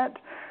interested in it.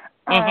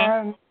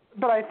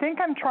 But I think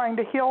I'm trying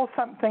to heal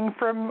something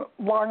from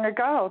long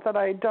ago that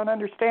I don't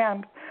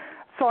understand.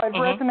 So I've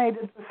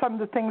resonated with some of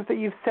the things that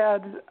you've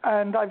said,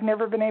 and I've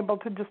never been able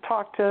to just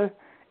talk to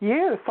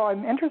you. So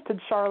I'm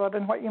interested, Charlotte,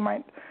 in what you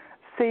might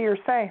see or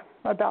say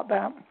about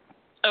that.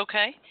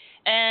 Okay.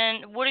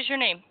 And what is your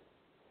name?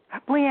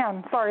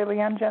 Leanne. Sorry,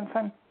 Leanne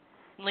Jensen.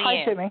 Leanne.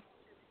 Hi, Jimmy.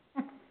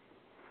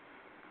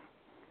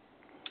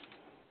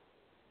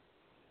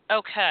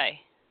 Okay.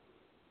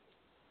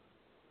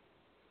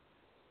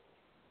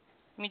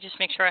 Let me just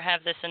make sure I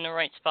have this in the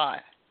right spot.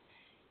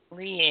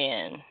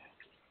 Leanne.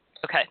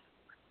 Okay.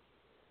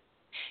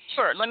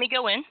 Sure, let me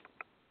go in.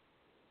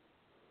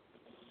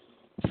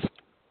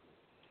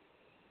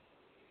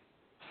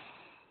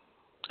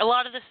 A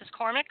lot of this is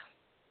karmic.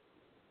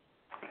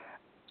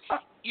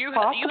 You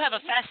have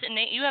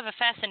a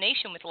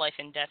fascination with life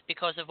and death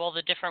because of all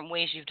the different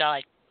ways you've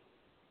died.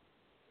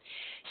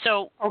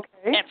 So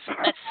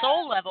at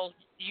soul level,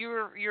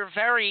 you're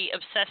very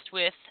obsessed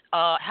with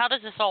how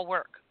does this all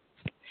work?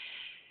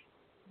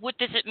 What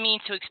does it mean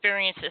to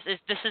experience this?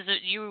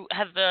 You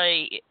have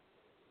a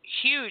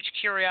huge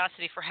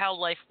curiosity for how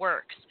life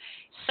works.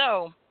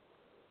 So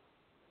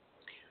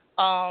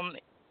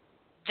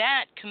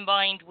that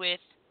combined with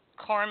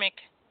karmic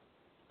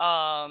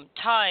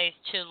ties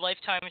to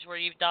lifetimes where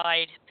you've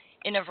died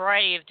in a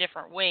variety of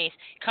different ways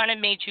kind of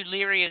made you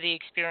leery of the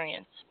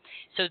experience.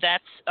 So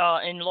that's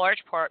in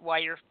large part why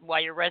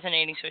you're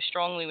resonating so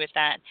strongly with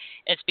that.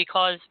 It's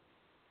because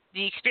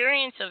the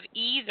experience of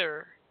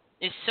either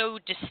is so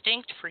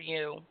distinct for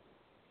you,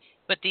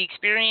 but the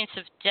experience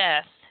of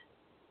death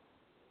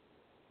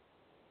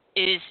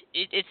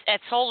it's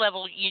at soul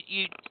level.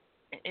 You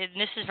and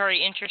this is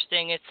very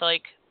interesting. It's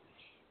like,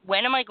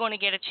 when am I going to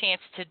get a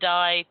chance to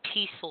die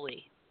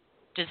peacefully?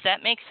 Does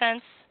that make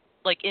sense?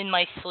 Like in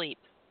my sleep.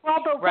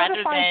 Well, but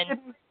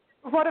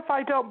what if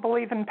I don't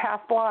believe in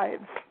past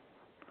lives?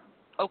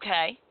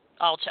 Okay,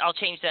 I'll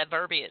change that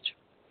verbiage.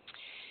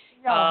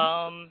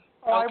 Yeah.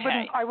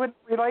 Okay. I wouldn't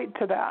relate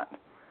to that.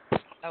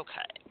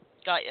 Okay,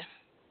 got you.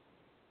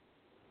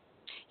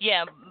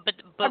 Yeah, but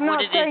I'm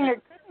not saying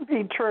it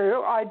couldn't be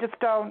true. I just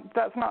don't.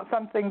 That's not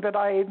something that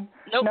I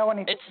know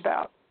anything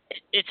about.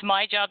 It's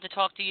my job to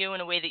talk to you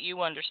in a way that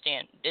you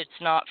understand. It's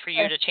not for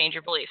you to change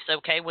your beliefs,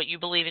 okay? What you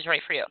believe is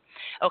right for you.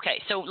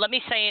 Okay, so let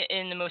me say it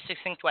in the most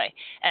succinct way.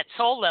 At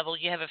soul level,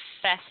 you have a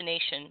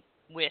fascination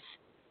with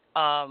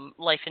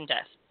life and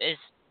death. Is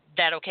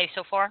that okay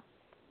so far?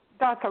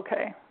 That's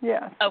okay,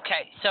 yes.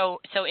 Okay, so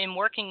in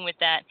working with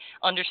that,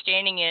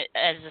 understanding it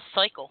as a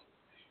cycle,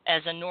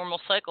 as a normal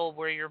cycle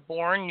where you're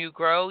born, you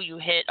grow, you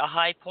hit a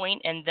high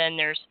point, and then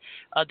there's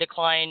a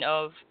decline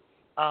of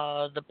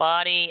the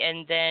body,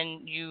 and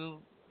then you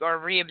are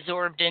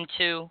reabsorbed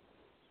into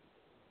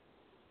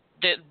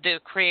the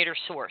creator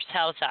source.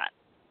 How's that?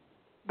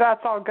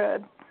 That's all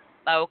good.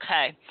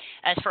 Okay.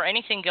 As for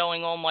anything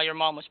going on while your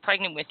mom was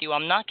pregnant with you,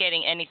 I'm not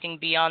getting anything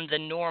beyond the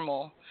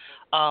normal,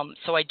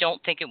 so I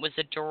don't think it was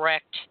a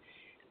direct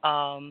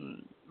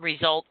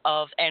result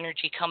of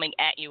energy coming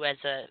at you as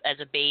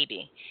a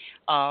baby.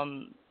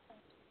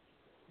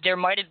 There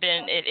might have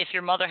been, if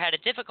your mother had a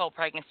difficult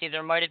pregnancy,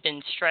 there might have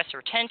been stress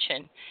or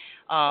tension.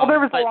 Well, there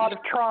was a lot of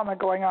trauma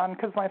going on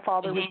because my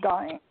father was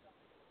dying.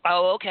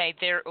 Oh, okay.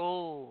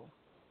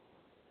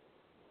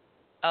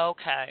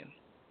 Okay.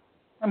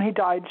 And he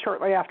died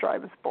shortly after I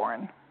was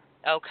born.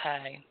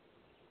 Okay.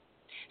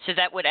 So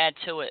that would add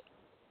to it.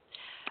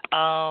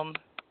 But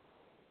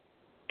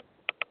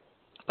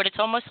it's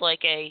almost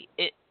like is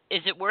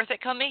it worth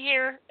it coming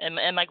here?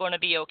 Am I going to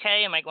be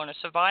okay? Am I going to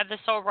survive this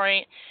all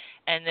right?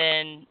 And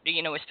then,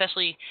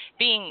 especially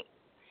being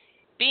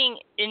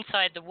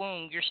inside the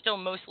womb, you're still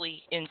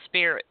mostly in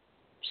spirit,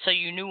 so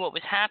you knew what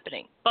was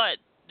happening. But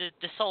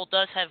the soul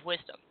does have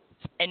wisdom.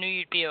 I knew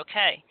you'd be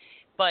okay.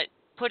 But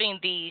putting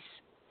these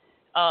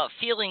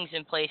feelings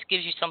in place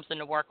gives you something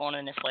to work on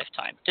in this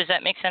lifetime. Does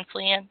that make sense,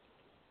 Leanne?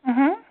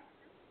 Mhm.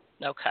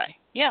 Okay.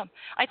 Yeah.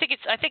 I think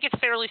it's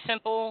fairly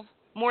simple,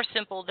 more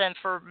simple than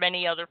for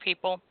many other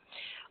people.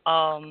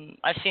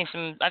 I've seen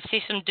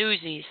some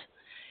doozies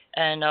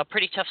and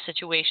pretty tough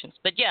situations.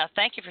 But yeah,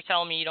 thank you for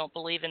telling me you don't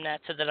believe in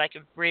that, so that I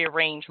could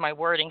rearrange my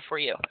wording for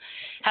you.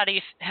 How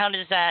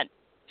does that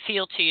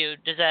feel to you?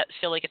 Does that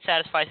feel like it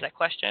satisfies that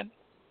question?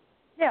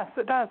 Yes,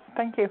 it does.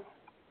 Thank you.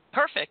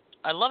 Perfect.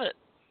 I love it.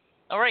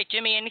 All right,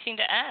 Jimmy, anything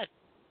to add?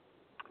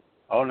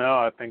 Oh no,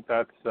 I think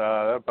that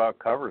about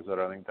covers it.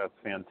 I think that's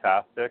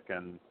fantastic,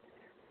 and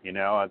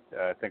I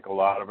think a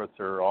lot of us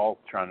are all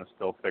trying to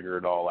still figure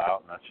it all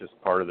out, and that's just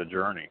part of the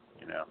journey.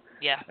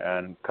 Yeah.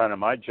 And kind of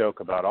my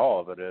joke about all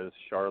of it is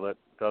Charlotte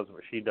does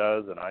what she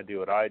does, and I do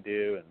what I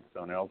do, and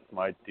someone else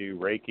might do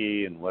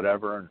Reiki and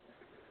whatever, and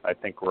I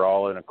think we're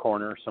all in a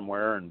corner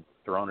somewhere and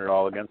throwing it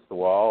all against the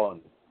wall,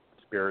 and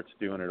Spirit's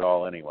doing it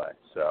all anyway.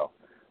 So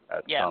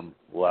at some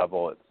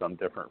level, at some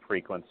different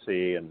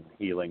frequency, and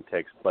healing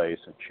takes place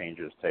and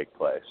changes take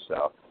place.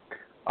 So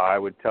I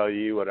would tell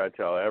you what I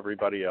tell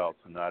everybody else,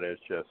 and that is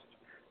just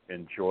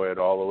enjoy it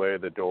all the way to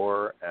the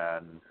door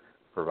and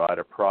provide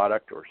a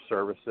product or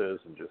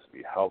services and just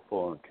be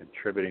helpful and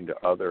contributing to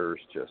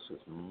others just as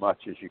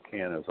much as you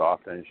can, as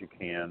often as you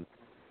can.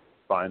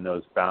 Find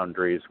those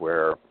boundaries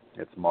where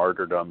it's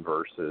martyrdom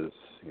versus,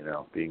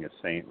 being a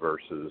saint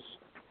versus,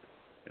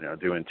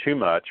 doing too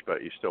much,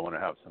 but you still want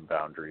to have some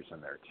boundaries in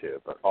there too.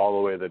 But all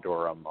the way to the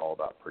door, I'm all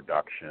about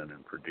production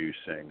and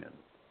producing and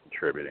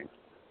contributing.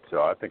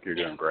 So I think you're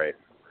doing great.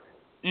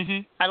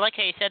 Mhm. I like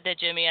how you said that,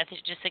 Jimmy. I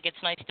just think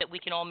it's nice that we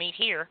can all meet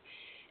here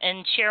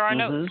and share our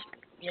notes.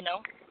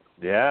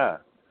 Yeah.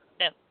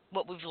 That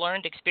what we've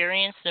learned,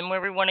 experienced, and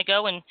where we want to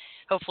go, and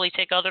hopefully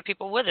take other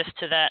people with us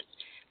to that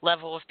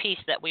level of peace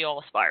that we all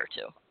aspire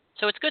to.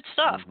 So it's good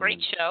stuff.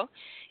 Great show.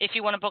 If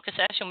you want to book a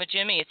session with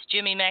Jimmy, it's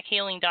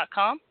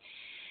jimmymackhealing.com.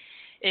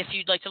 If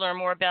you'd like to learn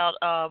more about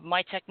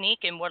my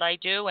technique and what I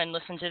do and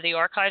listen to the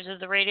archives of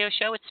the radio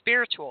show, it's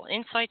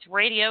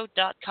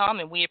spiritualinsightsradio.com,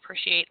 and we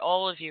appreciate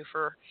all of you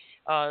for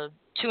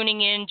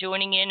tuning in,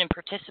 joining in, and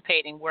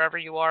participating wherever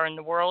you are in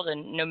the world,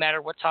 and no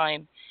matter what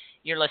time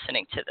you're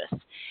listening to this.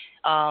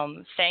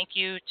 Thank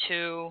you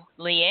to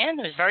Leanne.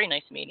 It was very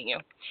nice meeting you.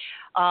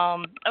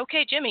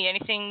 Okay, Jimmy,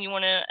 anything you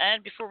want to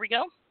add before we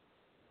go?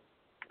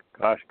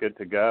 Gosh, good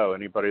to go.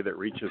 Anybody that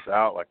reaches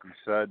out, like we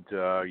said,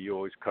 you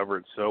always cover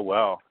it so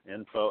well.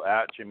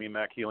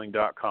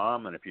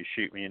 info@jimmymackhealing.com, and if you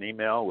shoot me an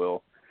email,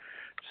 we'll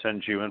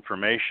send you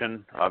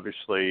information,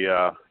 obviously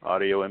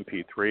audio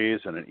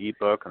MP3s and an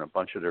ebook and a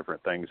bunch of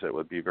different things that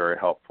would be very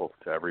helpful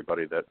to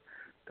everybody that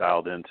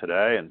dialed in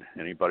today, and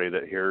anybody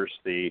that hears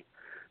the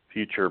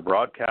future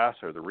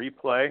broadcast or the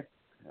replay.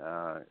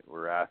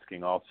 We're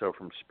asking also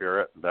from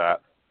Spirit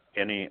that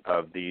any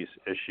of these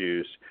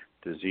issues,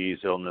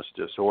 disease, illness,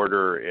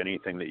 disorder,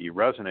 anything that you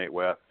resonate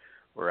with,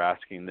 we're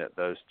asking that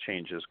those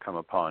changes come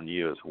upon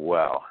you as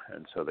well,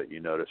 and so that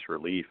you notice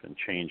relief and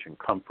change and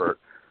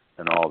comfort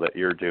in all that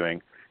you're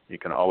doing. You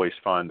can always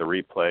find the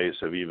replays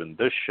of even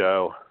this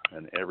show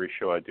and every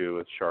show I do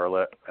with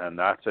Charlotte, and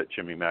that's at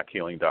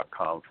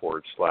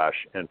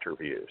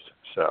jimmymackhealing.com/interviews.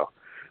 So,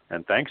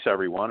 and thanks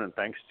everyone, and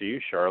thanks to you,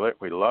 Charlotte.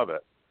 We love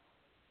it.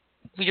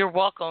 You're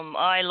welcome.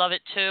 I love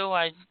it too.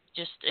 It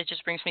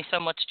just brings me so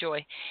much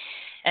joy,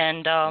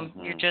 and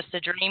you're just a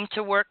dream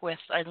to work with.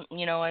 I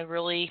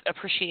really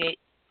appreciate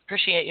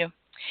you.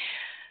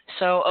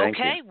 So Thank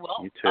okay, you. well,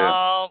 You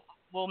too.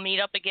 We'll meet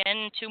up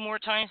again 2 more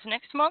times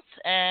next month,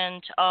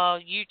 and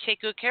you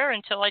take good care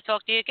until I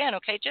talk to you again.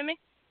 Okay, Jimmy?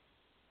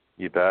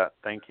 You bet.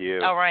 Thank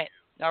you. All right.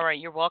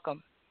 You're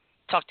welcome.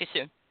 Talk to you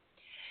soon.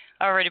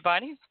 All right,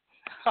 everybody.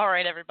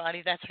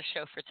 That's our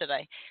show for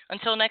today.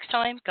 Until next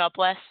time, God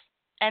bless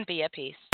and be at peace.